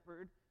as a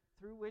shepherd,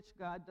 through which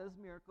God does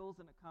miracles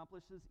and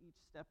accomplishes each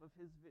step of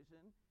his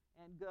vision,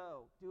 and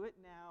go. Do it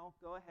now.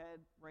 Go ahead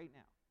right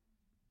now.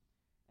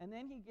 And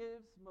then he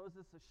gives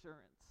Moses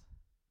assurance.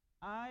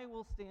 I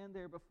will stand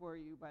there before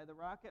you by the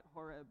rock at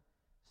Horeb.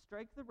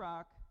 Strike the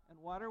rock, and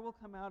water will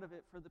come out of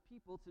it for the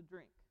people to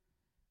drink.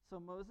 So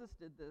Moses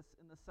did this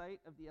in the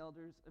sight of the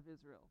elders of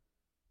Israel.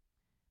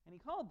 And he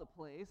called the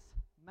place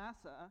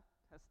Massah,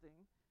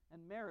 testing,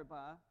 and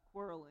Meribah,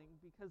 quarreling,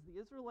 because the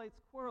Israelites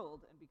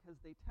quarreled and because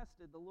they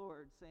tested the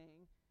Lord,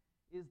 saying,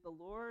 "Is the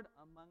Lord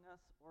among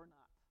us or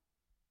not?"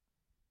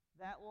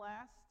 That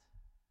last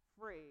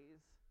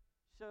phrase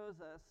shows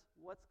us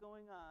what's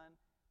going on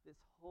this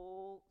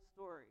whole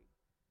story.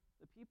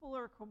 The people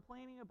are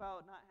complaining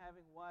about not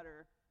having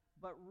water,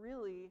 but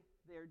really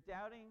they're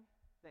doubting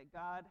that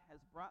God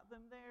has brought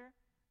them there.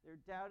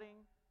 They're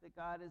doubting that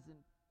God is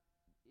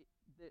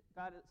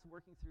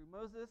working through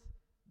Moses.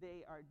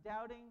 They are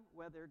doubting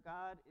whether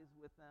God is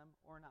with them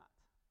or not.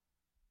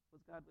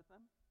 Was God with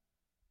them?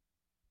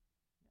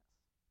 Yes.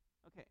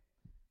 Okay,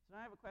 so now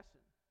I have a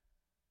question.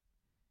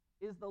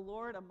 Is the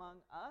Lord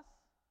among us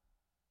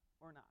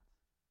or not?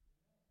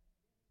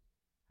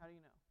 How do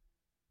you know?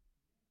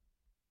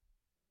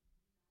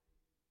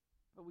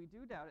 But we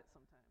do doubt it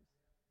sometimes.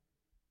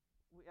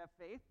 We have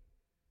faith?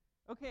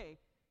 Okay,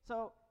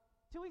 so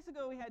 2 weeks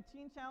ago we had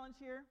Teen Challenge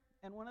here.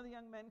 And one of the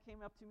young men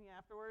came up to me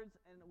afterwards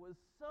and was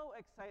so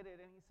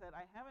excited. And he said,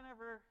 I haven't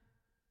ever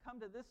come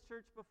to this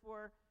church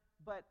before,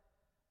 but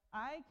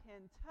I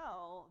can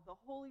tell the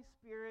Holy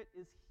Spirit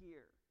is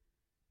here.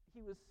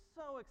 He was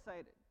so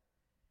excited.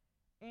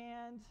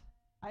 And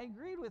I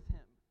agreed with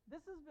him.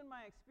 This has been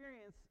my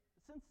experience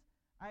since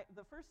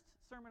the first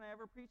sermon I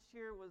ever preached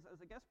here was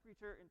as a guest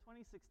preacher in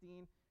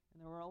 2016, and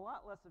there were a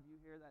lot less of you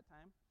here that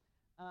time.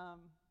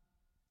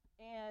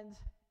 And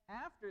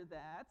after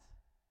that,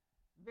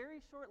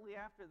 very shortly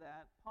after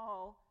that,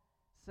 Paul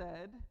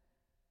said,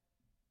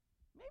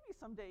 maybe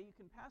someday you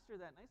can pastor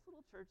that nice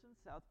little church in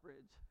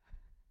Southbridge.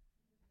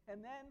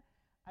 And then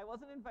I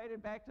wasn't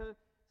invited back to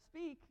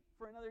speak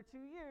for another 2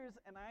 years,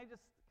 and I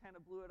just kind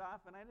of blew it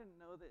off, and I didn't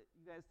know that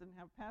you guys didn't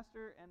have a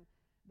pastor. And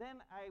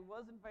then I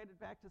was invited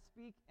back to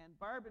speak, and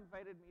Barb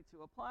invited me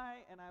to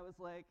apply, and I was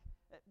like,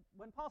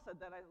 when Paul said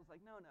that, I was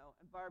like, no.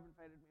 And Barb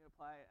invited me to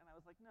apply, and I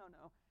was like, no.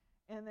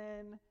 And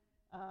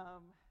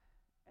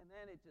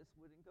then it just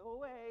wouldn't go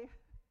away.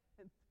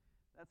 And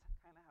that's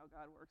kind of how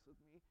God works with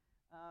me.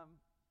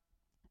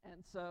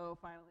 And so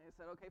finally I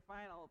said, okay,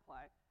 fine, I'll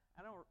apply.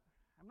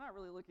 I'm not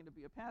really looking to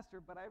be a pastor,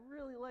 but I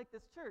really like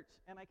this church,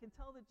 and I can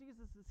tell that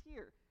Jesus is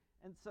here.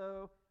 And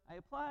so I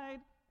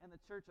applied, and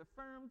the church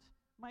affirmed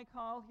my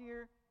call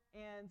here.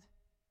 And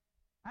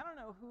I don't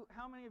know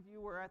how many of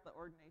you were at the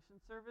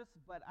ordination service,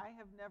 but I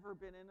have never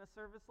been in a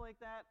service like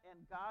that, and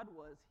God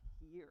was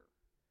here.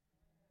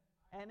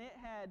 And it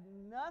had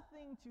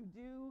nothing to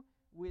do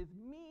with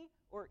me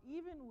or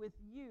even with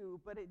you,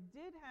 but it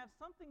did have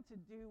something to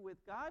do with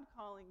God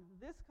calling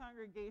this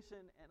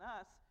congregation and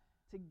us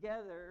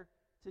together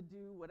to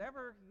do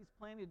whatever he's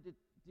planning to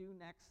do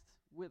next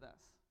with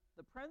us.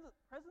 The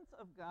presence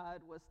of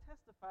God was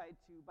testified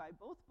to by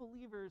both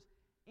believers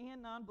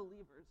and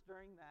non-believers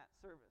during that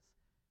service.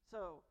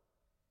 So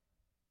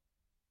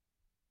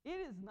it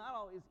is not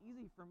always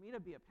easy for me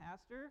to be a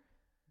pastor,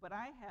 but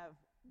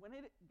when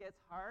it gets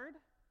hard,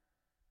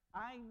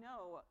 I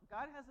know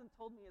God hasn't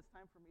told me it's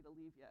time for me to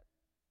leave yet.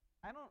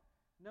 I don't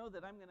know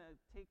that I'm going to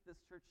take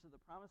this church to the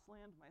promised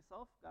land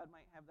myself. God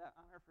might have that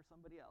honor for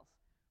somebody else.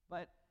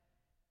 But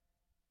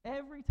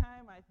every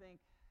time I think,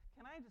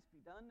 can I just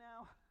be done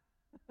now?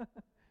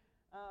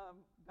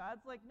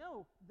 God's like,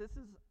 no,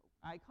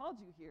 I called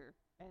you here,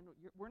 and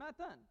we're not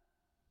done.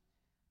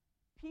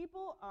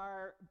 People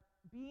are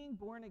being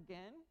born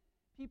again.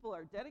 People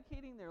are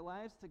dedicating their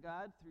lives to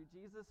God through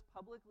Jesus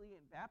publicly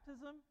in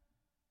baptism.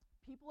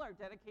 People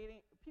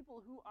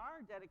who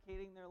are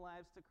dedicating their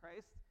lives to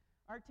Christ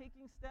are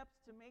taking steps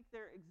to make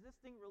their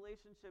existing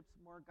relationships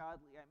more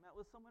godly. I met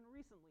with someone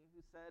recently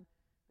who said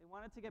they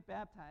wanted to get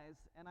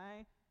baptized, and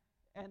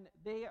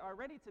they are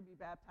ready to be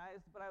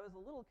baptized, but I was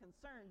a little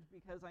concerned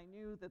because I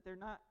knew that they're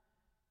not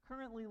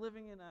currently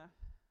living in a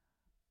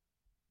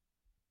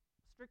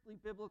strictly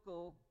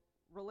biblical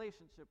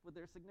relationship with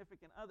their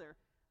significant other.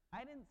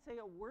 I didn't say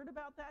a word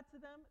about that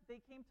to them.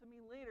 They came to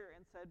me later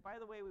and said,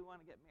 by the way, we want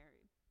to get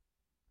married.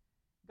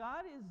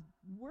 God is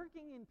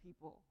working in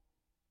people.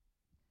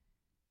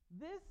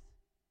 This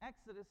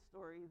Exodus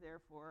story,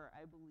 therefore,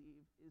 I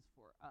believe, is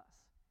for us.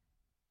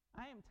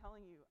 I am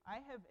telling you,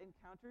 I have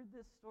encountered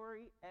this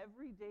story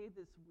every day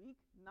this week,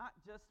 not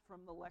just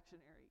from the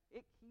lectionary.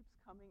 It keeps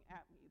coming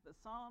at me, the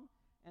psalm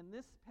and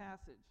this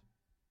passage.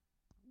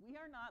 We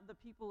are not the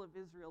people of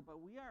Israel,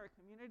 but we are a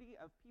community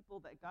of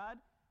people that God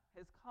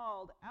has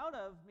called out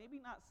of,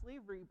 maybe not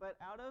slavery, but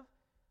out of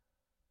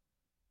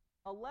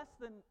a less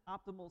than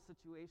optimal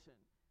situation,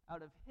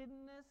 out of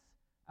hiddenness,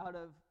 out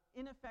of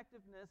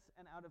ineffectiveness,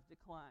 and out of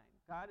decline.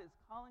 God is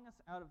calling us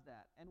out of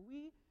that. And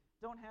we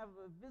don't have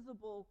a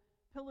visible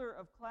pillar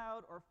of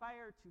cloud or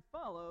fire to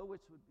follow,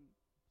 which would be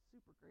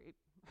super great,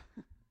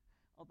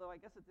 although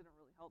I guess it didn't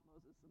really help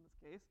Moses in this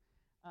case.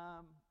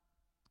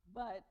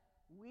 But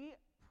we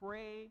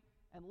pray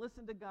and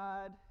listen to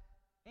God,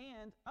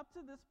 and up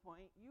to this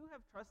point, you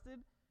have trusted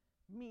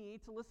me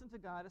to listen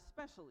to God,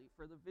 especially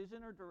for the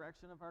vision or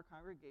direction of our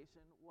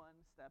congregation one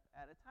step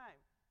at a time.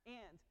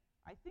 And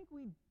I think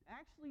we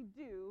actually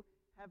do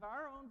have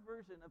our own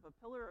version of a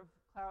pillar of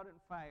cloud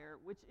and fire,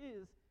 which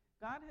is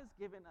God has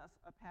given us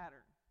a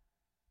pattern.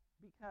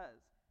 Because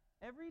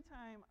every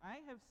time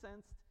I have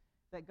sensed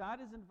that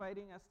God is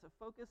inviting us to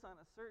focus on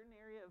a certain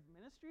area of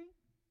ministry,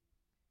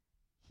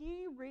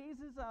 he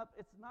raises up,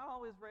 it's not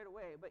always right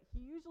away, but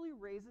he usually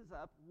raises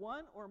up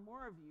one or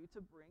more of you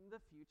to bring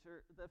the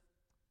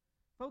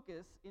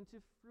focus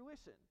into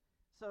fruition.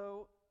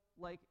 So,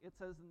 like it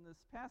says in this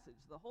passage,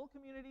 the whole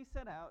community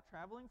set out,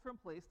 traveling from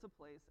place to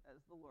place as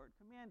the Lord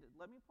commanded.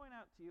 Let me point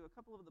out to you a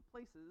couple of the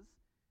places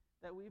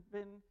that we've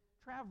been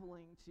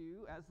traveling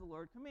to as the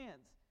Lord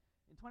commands.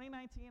 In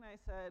 2019, I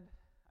said,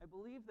 I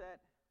believe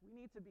that we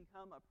need to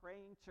become a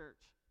praying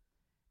church.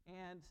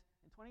 And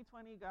in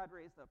 2020, God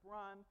raised up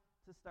Ron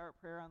to start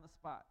Prayer on the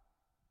Spot.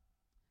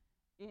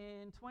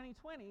 In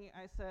 2020,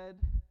 I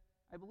said,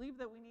 I believe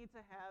that we need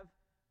to have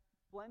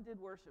blended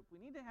worship. We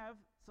need to have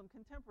some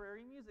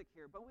contemporary music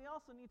here, but we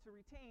also need to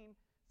retain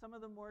some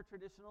of the more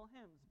traditional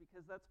hymns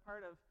because that's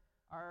part of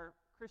our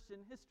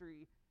Christian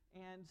history,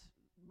 and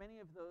many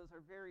of those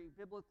are very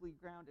biblically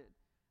grounded.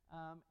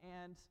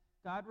 And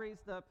God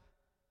raised up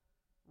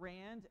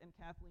Rand and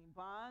Kathleen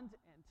Bond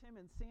and Tim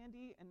and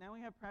Sandy, and now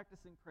we have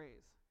Practicing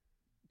Praise.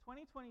 In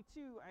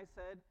 2022, I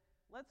said,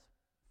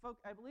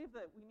 I believe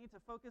that we need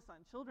to focus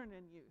on children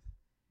and youth.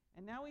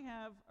 And now we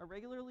have a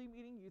regularly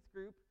meeting youth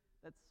group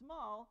that's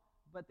small,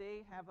 but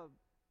they have a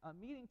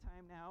meeting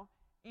time now,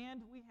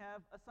 and we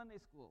have a Sunday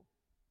school.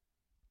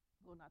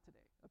 Well, not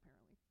today,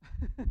 apparently.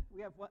 We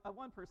have a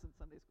one-person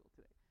Sunday school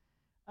today.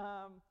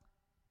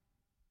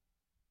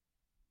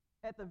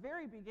 At the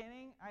very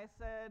beginning, I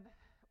said,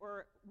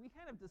 or we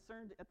kind of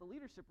discerned at the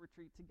leadership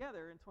retreat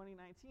together in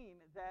 2019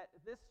 that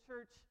this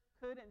church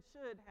could and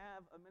should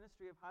have a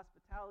ministry of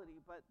hospitality,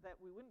 but that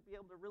we wouldn't be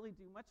able to really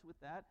do much with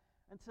that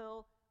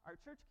until our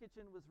church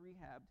kitchen was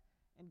rehabbed.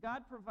 And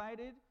God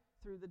provided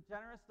through the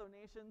generous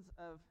donations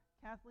of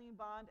Kathleen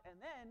Bond,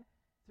 and then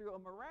through a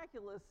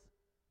miraculous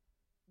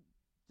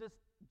just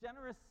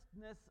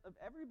generousness of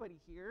everybody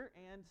here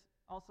and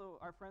also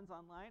our friends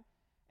online.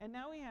 And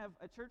now we have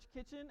a church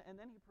kitchen, and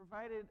then he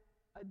provided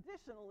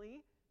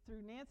additionally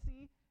through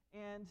Nancy,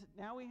 and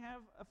now we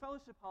have a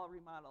fellowship hall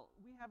remodel.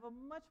 We have a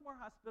much more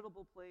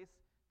hospitable place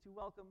to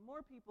welcome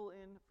more people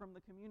in from the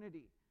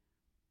community.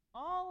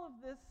 All of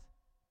this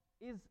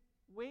is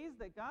ways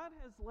that God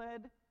has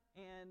led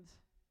and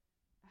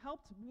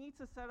helped me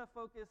to set a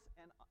focus,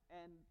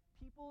 and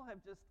people have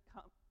just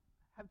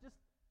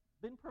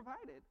been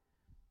provided.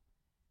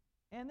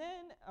 And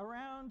then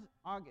around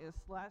August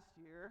last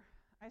year,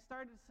 I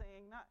started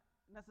saying, not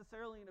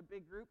necessarily in a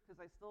big group because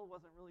I still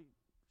wasn't really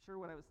sure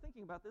what I was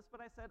thinking about this,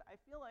 but I said, I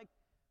feel like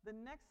the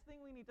next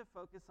thing we need to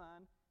focus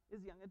on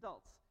is young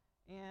adults.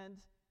 And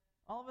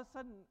all of a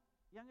sudden,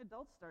 young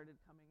adults started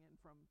coming in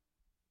from,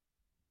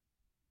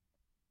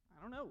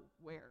 I don't know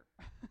where.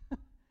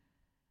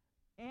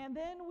 And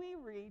then we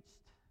reached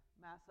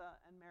Massa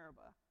and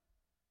Meribah.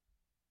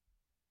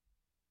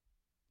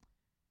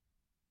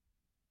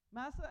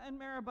 Massa and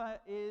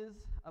Meribah is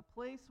a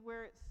place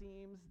where it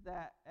seems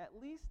that, at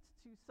least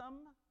to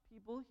some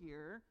people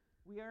here,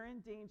 we are in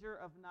danger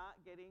of not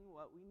getting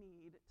what we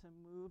need to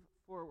move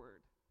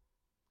forward.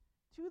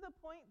 To the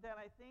point that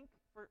I think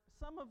for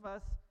some of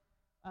us,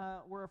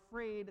 we're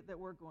afraid that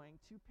we're going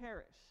to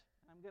perish.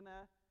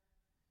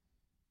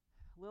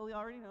 Lily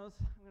already knows,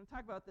 I'm going to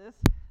talk about this.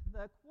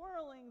 The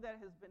quarreling that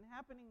has been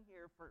happening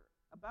here for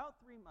about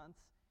 3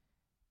 months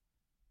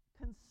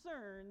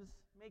concerns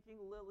making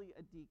Lily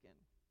a deacon.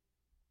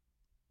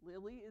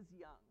 Lily is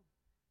young.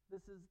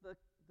 This is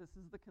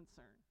the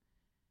concern.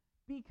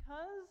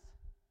 Because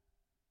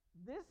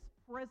this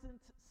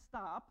present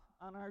stop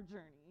on our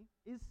journey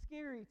is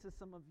scary to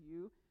some of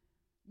you,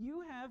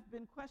 you have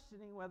been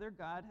questioning whether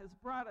God has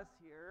brought us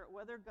here,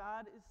 whether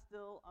God is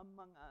still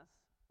among us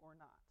or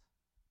not.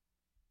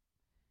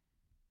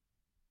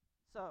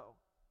 So,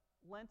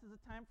 Lent is a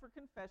time for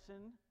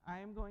confession. I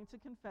am going to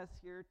confess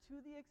here.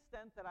 To the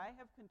extent that I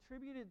have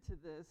contributed to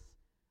this,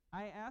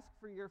 I ask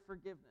for your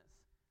forgiveness.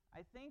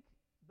 I think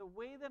the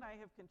way that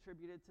I have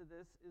contributed to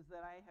this is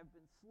that I have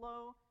been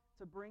slow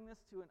to bring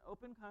this to an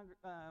open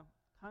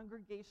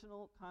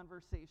congregational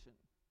conversation.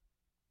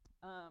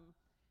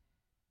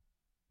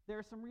 There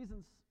are some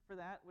reasons for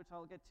that, which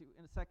I'll get to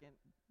in a second.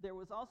 There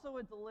was also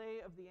a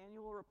delay of the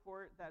annual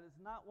report. That is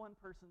not one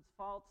person's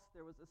fault.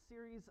 There was a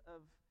series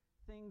of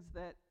things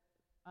that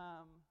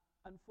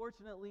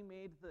unfortunately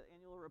made the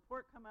annual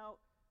report come out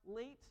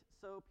late,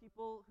 so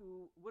people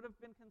who would have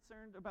been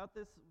concerned about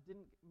this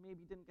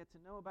maybe didn't get to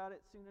know about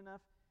it soon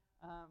enough.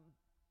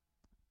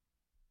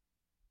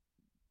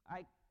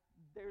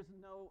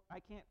 I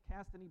can't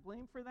cast any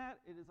blame for that.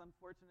 It is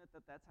unfortunate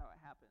that that's how it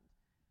happened.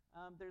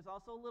 There's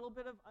also a little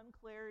bit of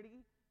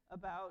unclarity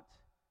about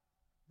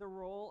the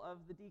role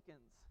of the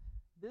deacons.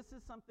 This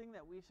is something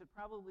that we should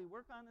probably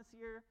work on this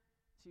year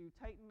to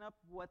tighten up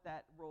what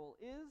that role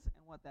is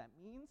and what that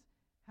means.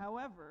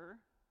 However,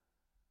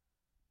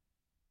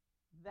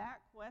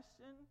 that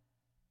question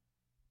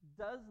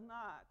does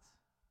not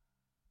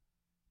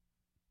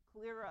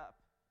clear up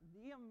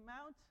the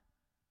amount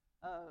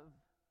of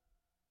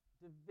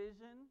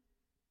division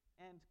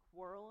and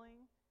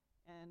quarreling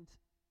and,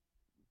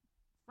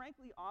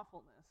 frankly,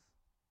 awfulness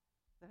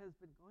that has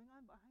been going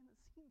on behind the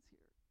scenes here.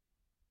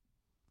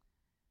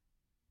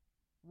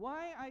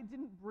 Why I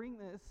didn't bring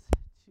this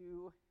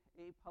to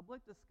a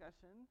public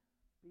discussion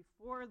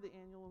before the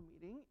annual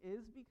meeting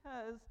is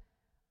because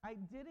I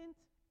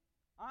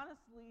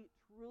honestly,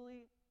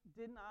 truly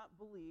did not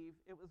believe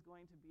it was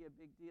going to be a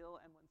big deal.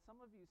 And when some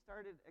of you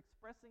started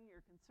expressing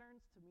your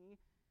concerns to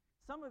me,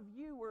 some of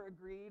you were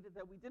agreed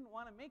that we didn't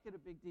want to make it a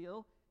big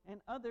deal,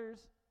 and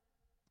others,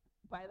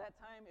 by that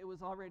time, it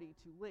was already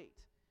too late.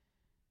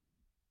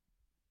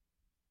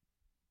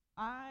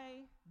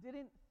 I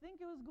didn't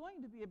think it was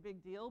going to be a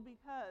big deal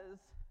because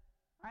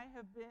I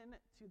have been,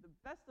 to the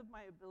best of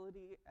my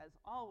ability, as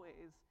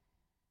always,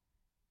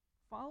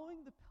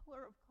 following the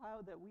pillar of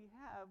cloud that we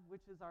have,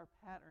 which is our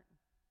pattern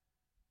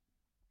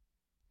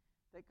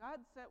that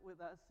God set with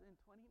us in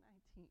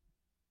 2019.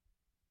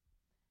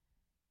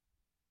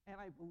 And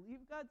I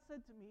believe God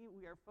said to me,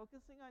 we are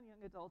focusing on young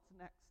adults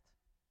next.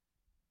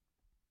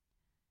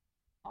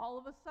 All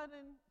of a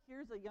sudden,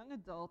 here's a young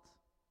adult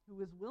who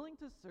is willing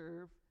to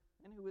serve,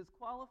 and who is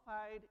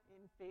qualified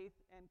in faith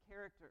and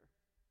character.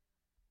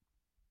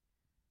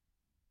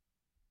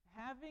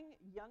 Having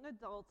young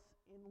adults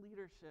in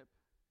leadership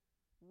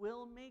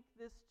will make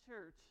this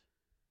church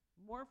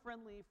more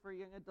friendly for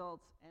young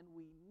adults, and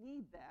we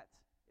need that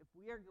if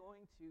we are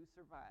going to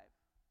survive.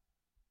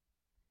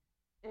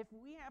 If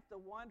we have to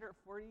wander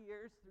 40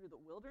 years through the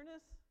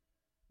wilderness,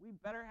 we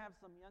better have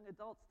some young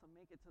adults to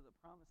make it to the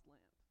promised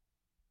land.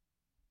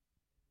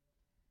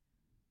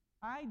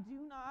 I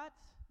do not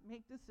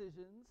make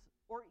decisions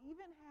or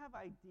even have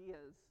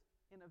ideas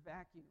in a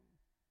vacuum.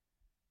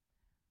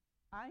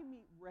 I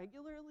meet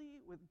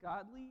regularly with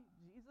godly,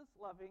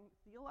 Jesus-loving,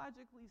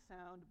 theologically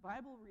sound,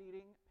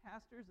 Bible-reading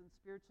pastors and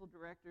spiritual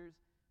directors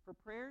for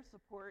prayer,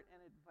 support, and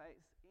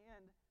advice.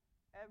 And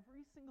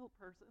every single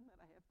person that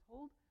I have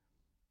told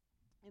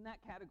in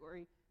that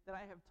category that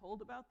I have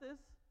told about this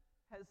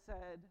has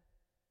said,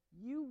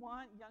 you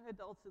want young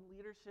adults in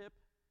leadership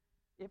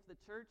if the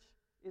church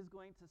is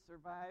going to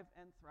survive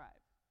and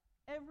thrive.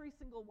 Every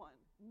single one,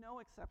 no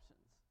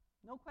exceptions,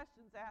 no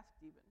questions asked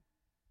even.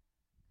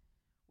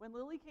 When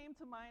Lily came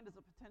to mind as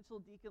a potential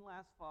deacon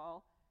last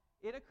fall,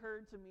 it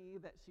occurred to me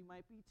that she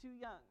might be too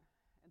young.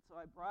 And so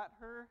I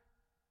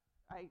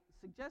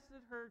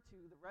suggested her to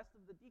the rest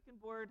of the deacon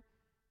board,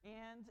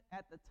 and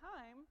at the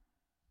time,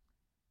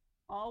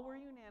 all were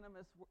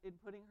unanimous in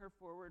putting her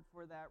forward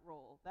for that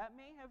role. That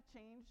may have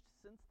changed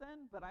since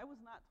then, but I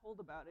was not told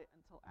about it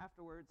until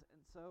afterwards,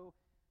 and so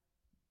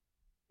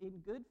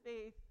in good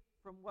faith,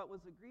 from what was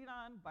agreed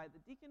on by the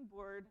deacon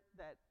board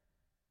that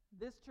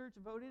this church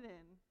voted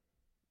in,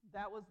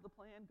 that was the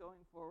plan going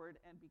forward,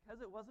 and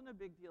because it wasn't a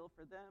big deal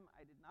for them,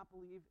 I did not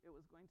believe it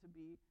was going to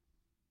be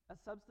a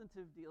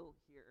substantive deal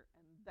here.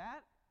 And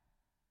that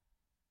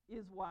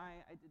is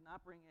why I did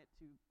not bring it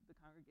to the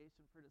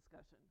congregation for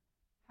discussion.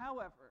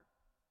 However,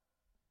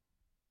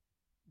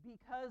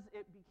 because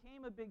it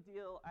became a big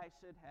deal, I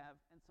should have,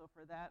 and so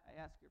for that, I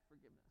ask your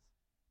forgiveness.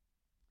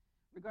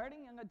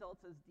 Regarding young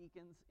adults as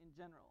deacons in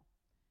general,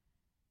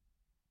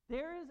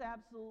 there is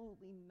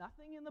absolutely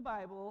nothing in the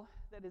Bible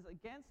that is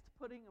against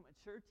putting a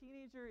mature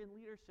teenager in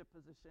leadership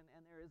position,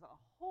 and there is a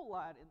whole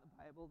lot in the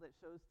Bible that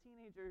shows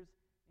teenagers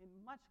in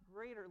much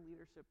greater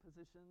leadership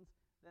positions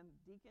than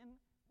deacon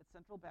at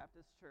Central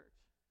Baptist Church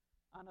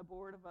on a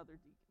board of other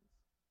deacons.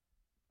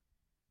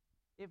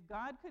 If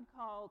God could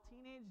call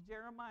teenage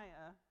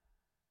Jeremiah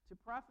to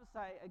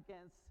prophesy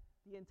against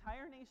the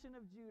entire nation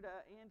of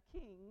Judah and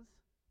kings,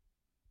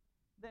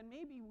 then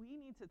maybe we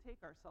need to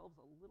take ourselves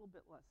a little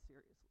bit less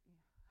seriously.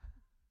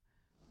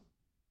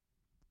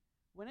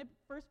 When it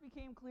first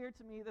became clear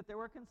to me that there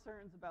were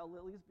concerns about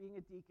Lily's being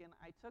a deacon,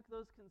 I took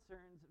those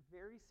concerns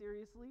very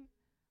seriously.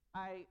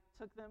 I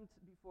took them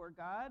before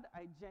God.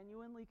 I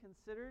genuinely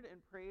considered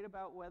and prayed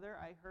about whether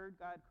I heard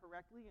God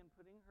correctly in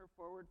putting her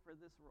forward for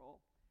this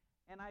role.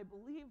 And I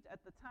believed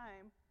at the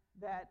time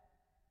that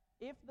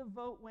if the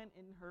vote went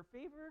in her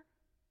favor,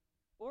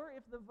 or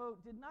if the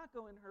vote did not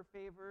go in her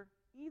favor,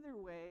 either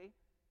way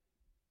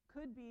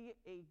could be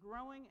a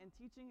growing and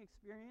teaching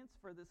experience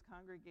for this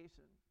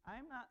congregation.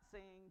 I'm not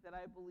saying that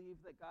I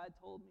believe that God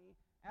told me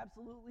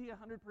absolutely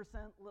 100%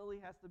 Lily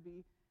has to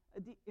be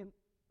in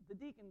the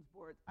deacons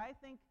board. I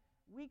think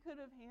we could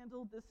have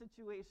handled this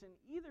situation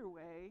either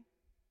way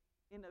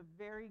in a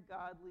very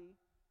godly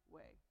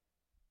way.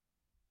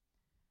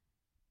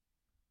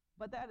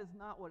 But that is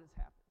not what has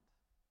happened.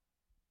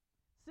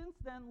 Since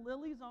then,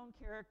 Lily's own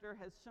character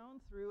has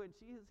shown through, and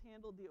she has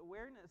handled the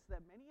awareness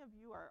that many of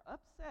you are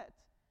upset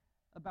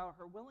about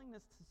her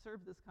willingness to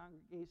serve this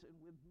congregation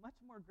with much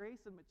more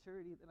grace and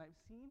maturity than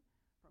I've seen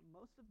from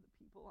most of the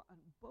people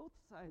on both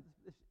sides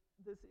of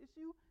this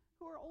issue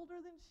who are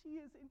older than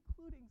she is,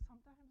 including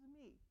sometimes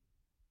me.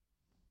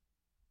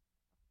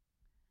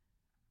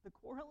 The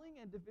quarreling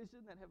and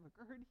division that have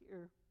occurred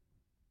here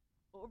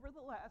over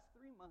the last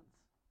 3 months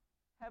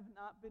have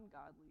not been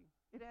godly.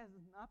 It has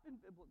not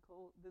been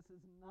biblical. This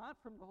is not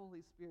from the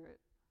Holy Spirit.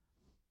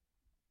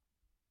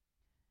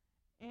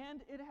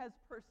 And it has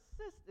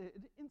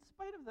persisted in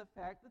spite of the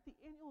fact that the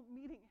annual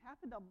meeting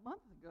happened a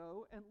month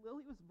ago and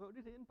Lily was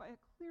voted in by a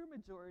clear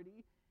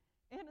majority,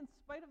 and in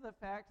spite of the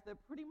fact that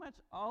pretty much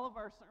all of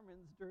our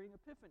sermons during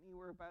Epiphany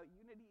were about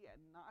unity and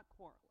not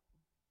quarreling.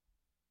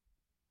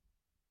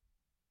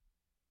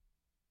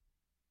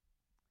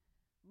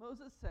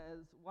 Moses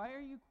says, "Why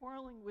are you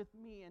quarreling with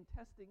me and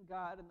testing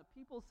God?" And the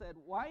people said,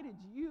 "Why did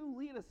you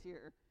lead us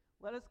here?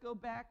 Let us go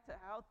back to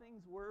how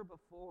things were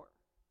before."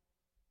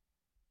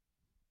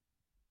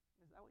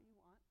 Is that what you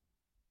want?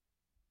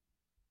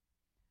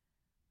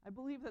 I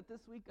believe that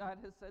this week God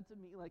has said to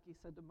me, like he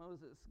said to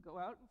Moses, go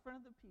out in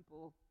front of the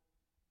people,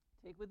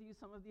 take with you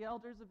some of the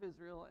elders of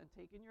Israel, and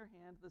take in your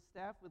hand the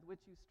staff with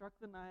which you struck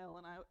the Nile,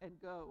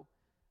 and go.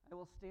 I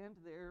will stand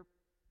there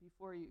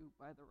before you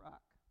by the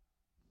rock.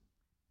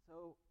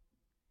 So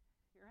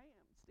here I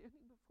am,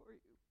 standing before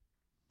you.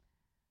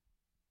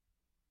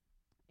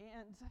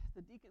 And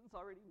the deacons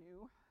already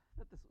knew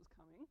that this was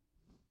coming,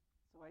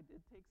 so I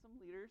did take some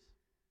leaders.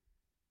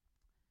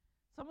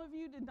 Some of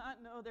you did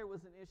not know there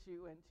was an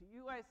issue, and to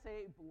you I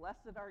say,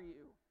 blessed are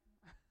you.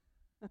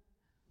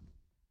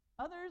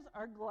 Others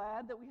are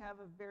glad that we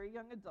have a very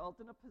young adult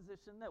in a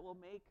position that will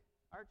make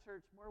our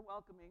church more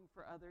welcoming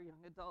for other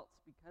young adults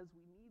because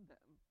we need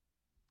them.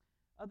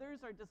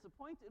 Others are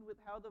disappointed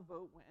with how the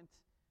vote went,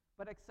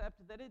 but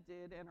accept that it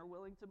did and are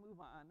willing to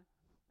move on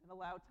and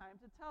allow time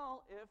to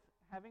tell if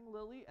having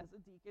Lily as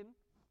a deacon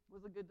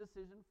was a good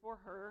decision for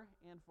her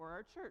and for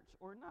our church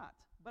or not.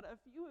 But a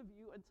few of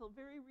you, until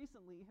very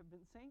recently, have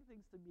been saying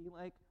things to me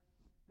like,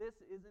 "This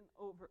isn't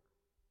over."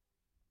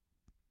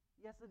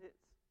 Yes, it is.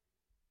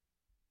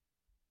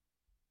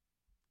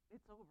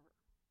 It's over.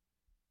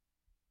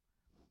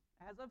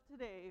 As of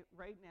today,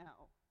 right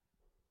now,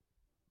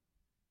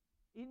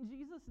 in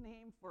Jesus'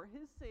 name, for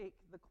his sake,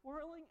 the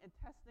quarreling and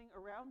testing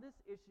around this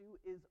issue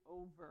is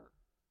over.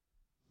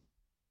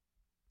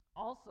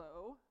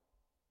 Also,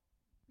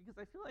 because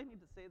I feel I need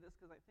to say this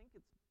because I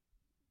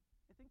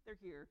think they're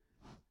here.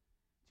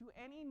 To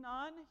any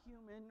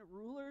non-human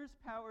rulers,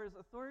 powers,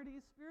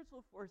 authorities,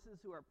 spiritual forces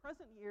who are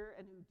present here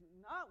and who do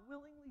not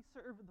willingly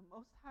serve the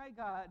Most High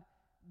God,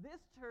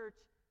 this church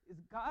is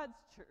God's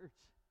church.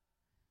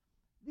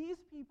 These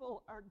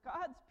people are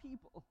God's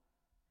people.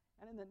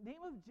 And in the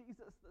name of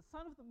Jesus, the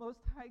Son of the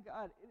Most High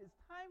God, it is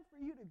time for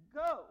you to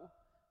go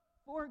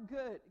for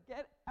good.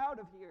 Get out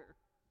of here.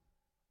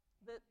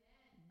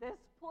 This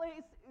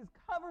place is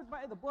covered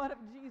by the blood of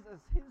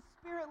Jesus. His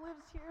Spirit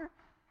lives here,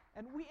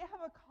 and we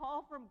have a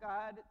call from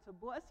God to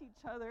bless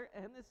each other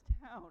and this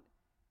town.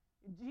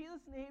 In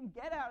Jesus' name,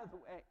 get out of the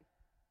way.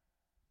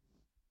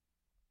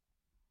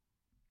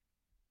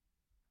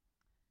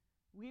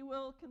 We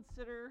will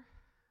consider,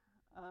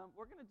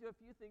 we're going to do a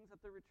few things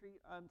at the retreat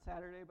on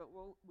Saturday, but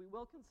we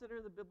will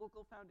consider the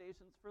biblical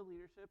foundations for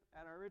leadership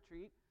at our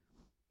retreat.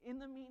 In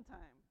the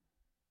meantime,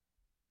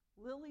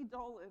 Lily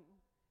Dolan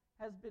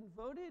has been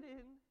voted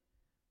in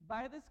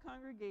by this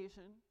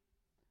congregation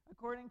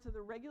according to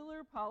the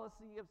regular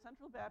policy of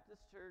Central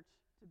Baptist Church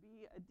to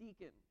be a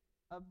deacon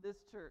of this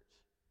church.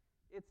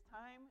 It's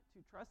time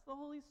to trust the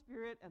Holy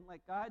Spirit and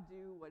let God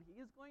do what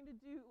he is going to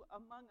do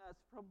among us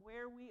from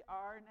where we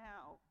are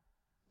now.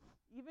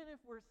 Even if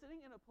we're sitting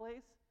in a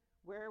place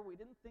where we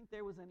didn't think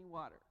there was any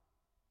water.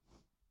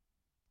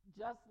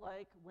 Just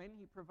like when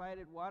he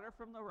provided water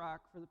from the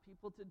rock for the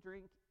people to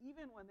drink,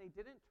 even when they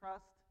didn't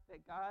trust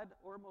that God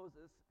or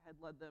Moses had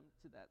led them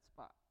to that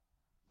spot.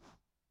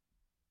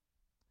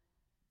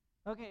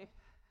 Okay,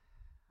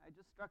 I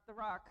just struck the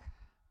rock.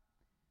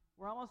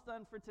 We're almost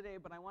done for today,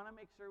 but I want to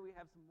make sure we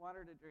have some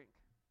water to drink,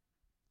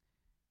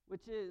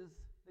 which is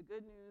the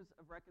good news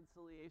of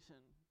reconciliation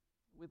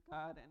with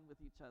God and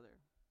with each other.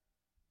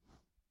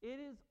 It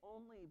is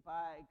only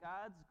by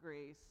God's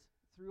grace,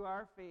 through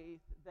our faith,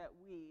 that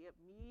we,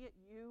 me,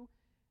 you,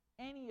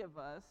 any of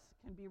us,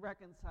 can be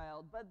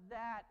reconciled. But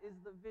that is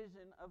the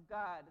vision of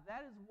God.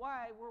 That is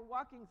why we're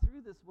walking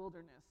through this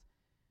wilderness.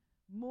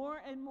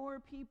 More and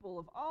more people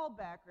of all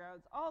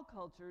backgrounds, all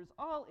cultures,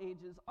 all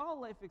ages, all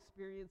life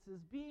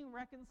experiences being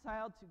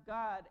reconciled to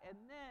God, and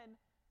then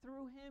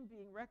through him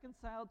being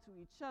reconciled to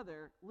each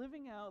other,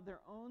 living out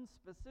their own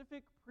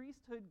specific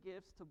priesthood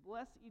gifts to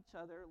bless each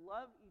other,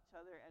 love each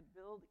other, and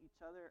build each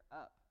other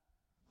up.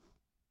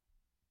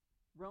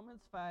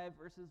 Romans 5,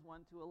 verses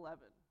 1 to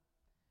 11.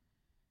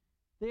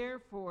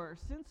 Therefore,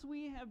 since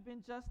we have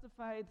been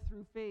justified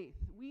through faith,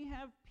 we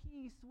have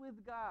peace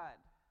with God.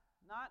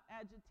 Not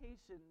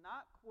agitation,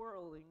 not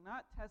quarreling,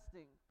 not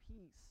testing,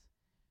 peace.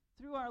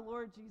 Through our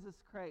Lord Jesus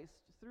Christ,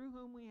 through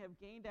whom we have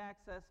gained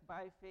access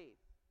by faith.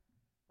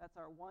 That's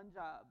our one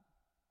job,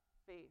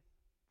 faith,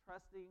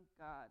 trusting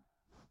God.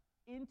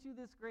 Into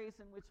this grace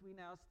in which we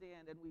now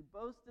stand, and we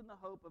boast in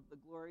the hope of the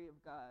glory of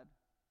God.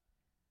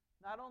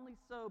 Not only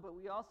so, but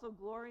we also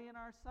glory in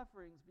our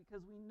sufferings,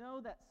 because we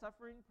know that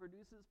suffering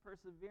produces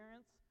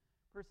perseverance,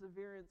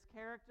 perseverance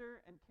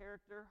character, and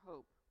character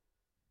hope.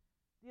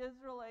 The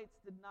Israelites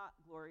did not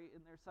glory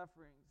in their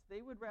sufferings.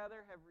 They would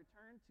rather have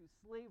returned to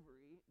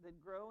slavery than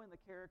grow in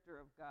the character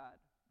of God.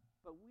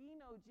 But we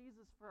know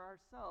Jesus for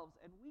ourselves,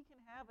 and we can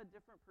have a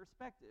different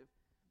perspective,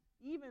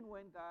 even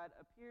when God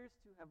appears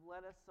to have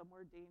led us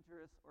somewhere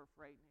dangerous or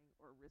frightening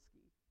or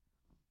risky.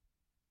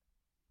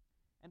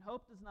 And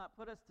hope does not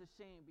put us to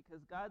shame,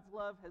 because God's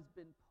love has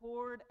been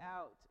poured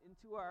out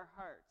into our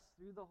hearts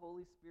through the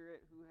Holy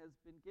Spirit who has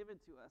been given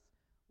to us.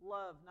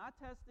 Love, not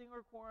testing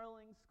or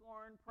quarreling,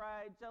 scorn,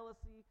 pride,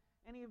 jealousy,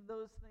 any of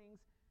those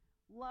things.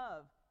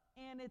 Love.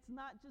 And it's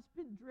not just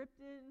been dripped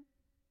in.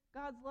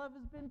 God's love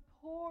has been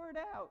poured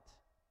out.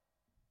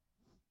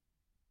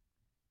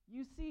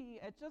 You see,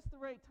 at just the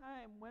right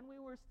time, when we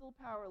were still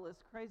powerless,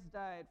 Christ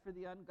died for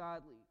the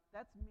ungodly.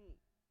 That's me.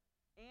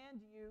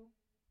 And you.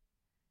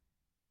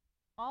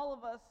 All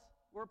of us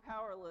were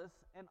powerless,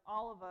 and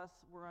all of us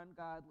were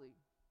ungodly.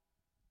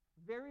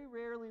 Very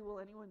rarely will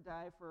anyone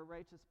die for a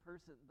righteous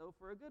person, though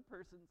for a good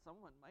person,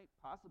 someone might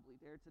possibly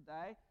dare to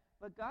die.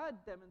 But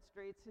God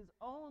demonstrates his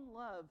own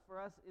love for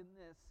us in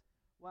this.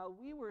 While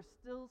we were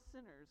still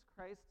sinners,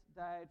 Christ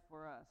died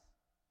for us.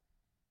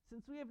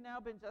 Since we have now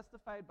been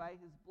justified by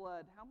his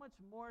blood, how much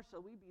more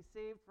shall we be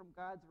saved from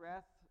God's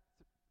wrath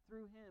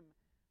through him?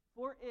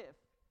 For if,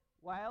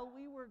 While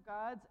we were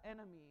God's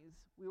enemies,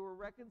 we were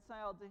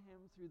reconciled to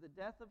him through the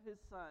death of his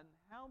Son.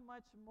 How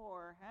much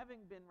more,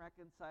 having been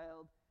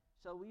reconciled,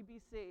 shall we be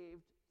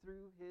saved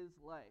through his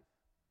life?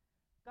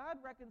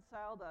 God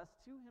reconciled us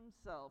to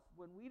himself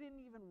when we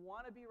didn't even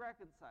want to be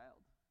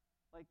reconciled,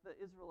 like the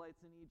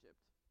Israelites in Egypt.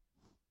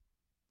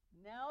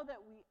 Now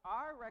that we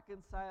are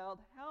reconciled,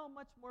 how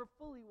much more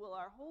fully will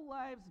our whole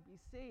lives be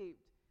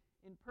saved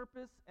in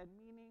purpose and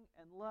meaning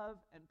and love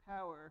and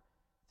power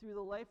through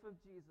the life of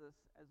Jesus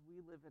as we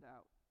live it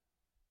out.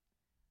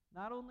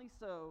 Not only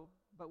so,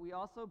 but we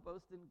also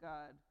boast in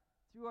God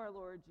through our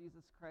Lord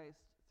Jesus Christ,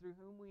 through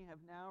whom we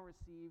have now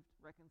received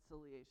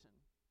reconciliation.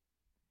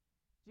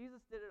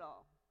 Jesus did it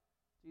all.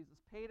 Jesus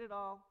paid it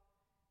all.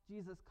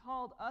 Jesus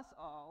called us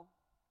all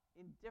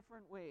in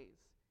different ways,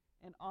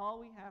 and all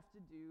we have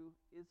to do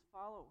is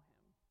follow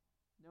him.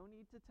 No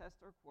need to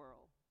test or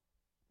quarrel.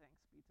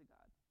 Thanks be to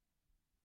God.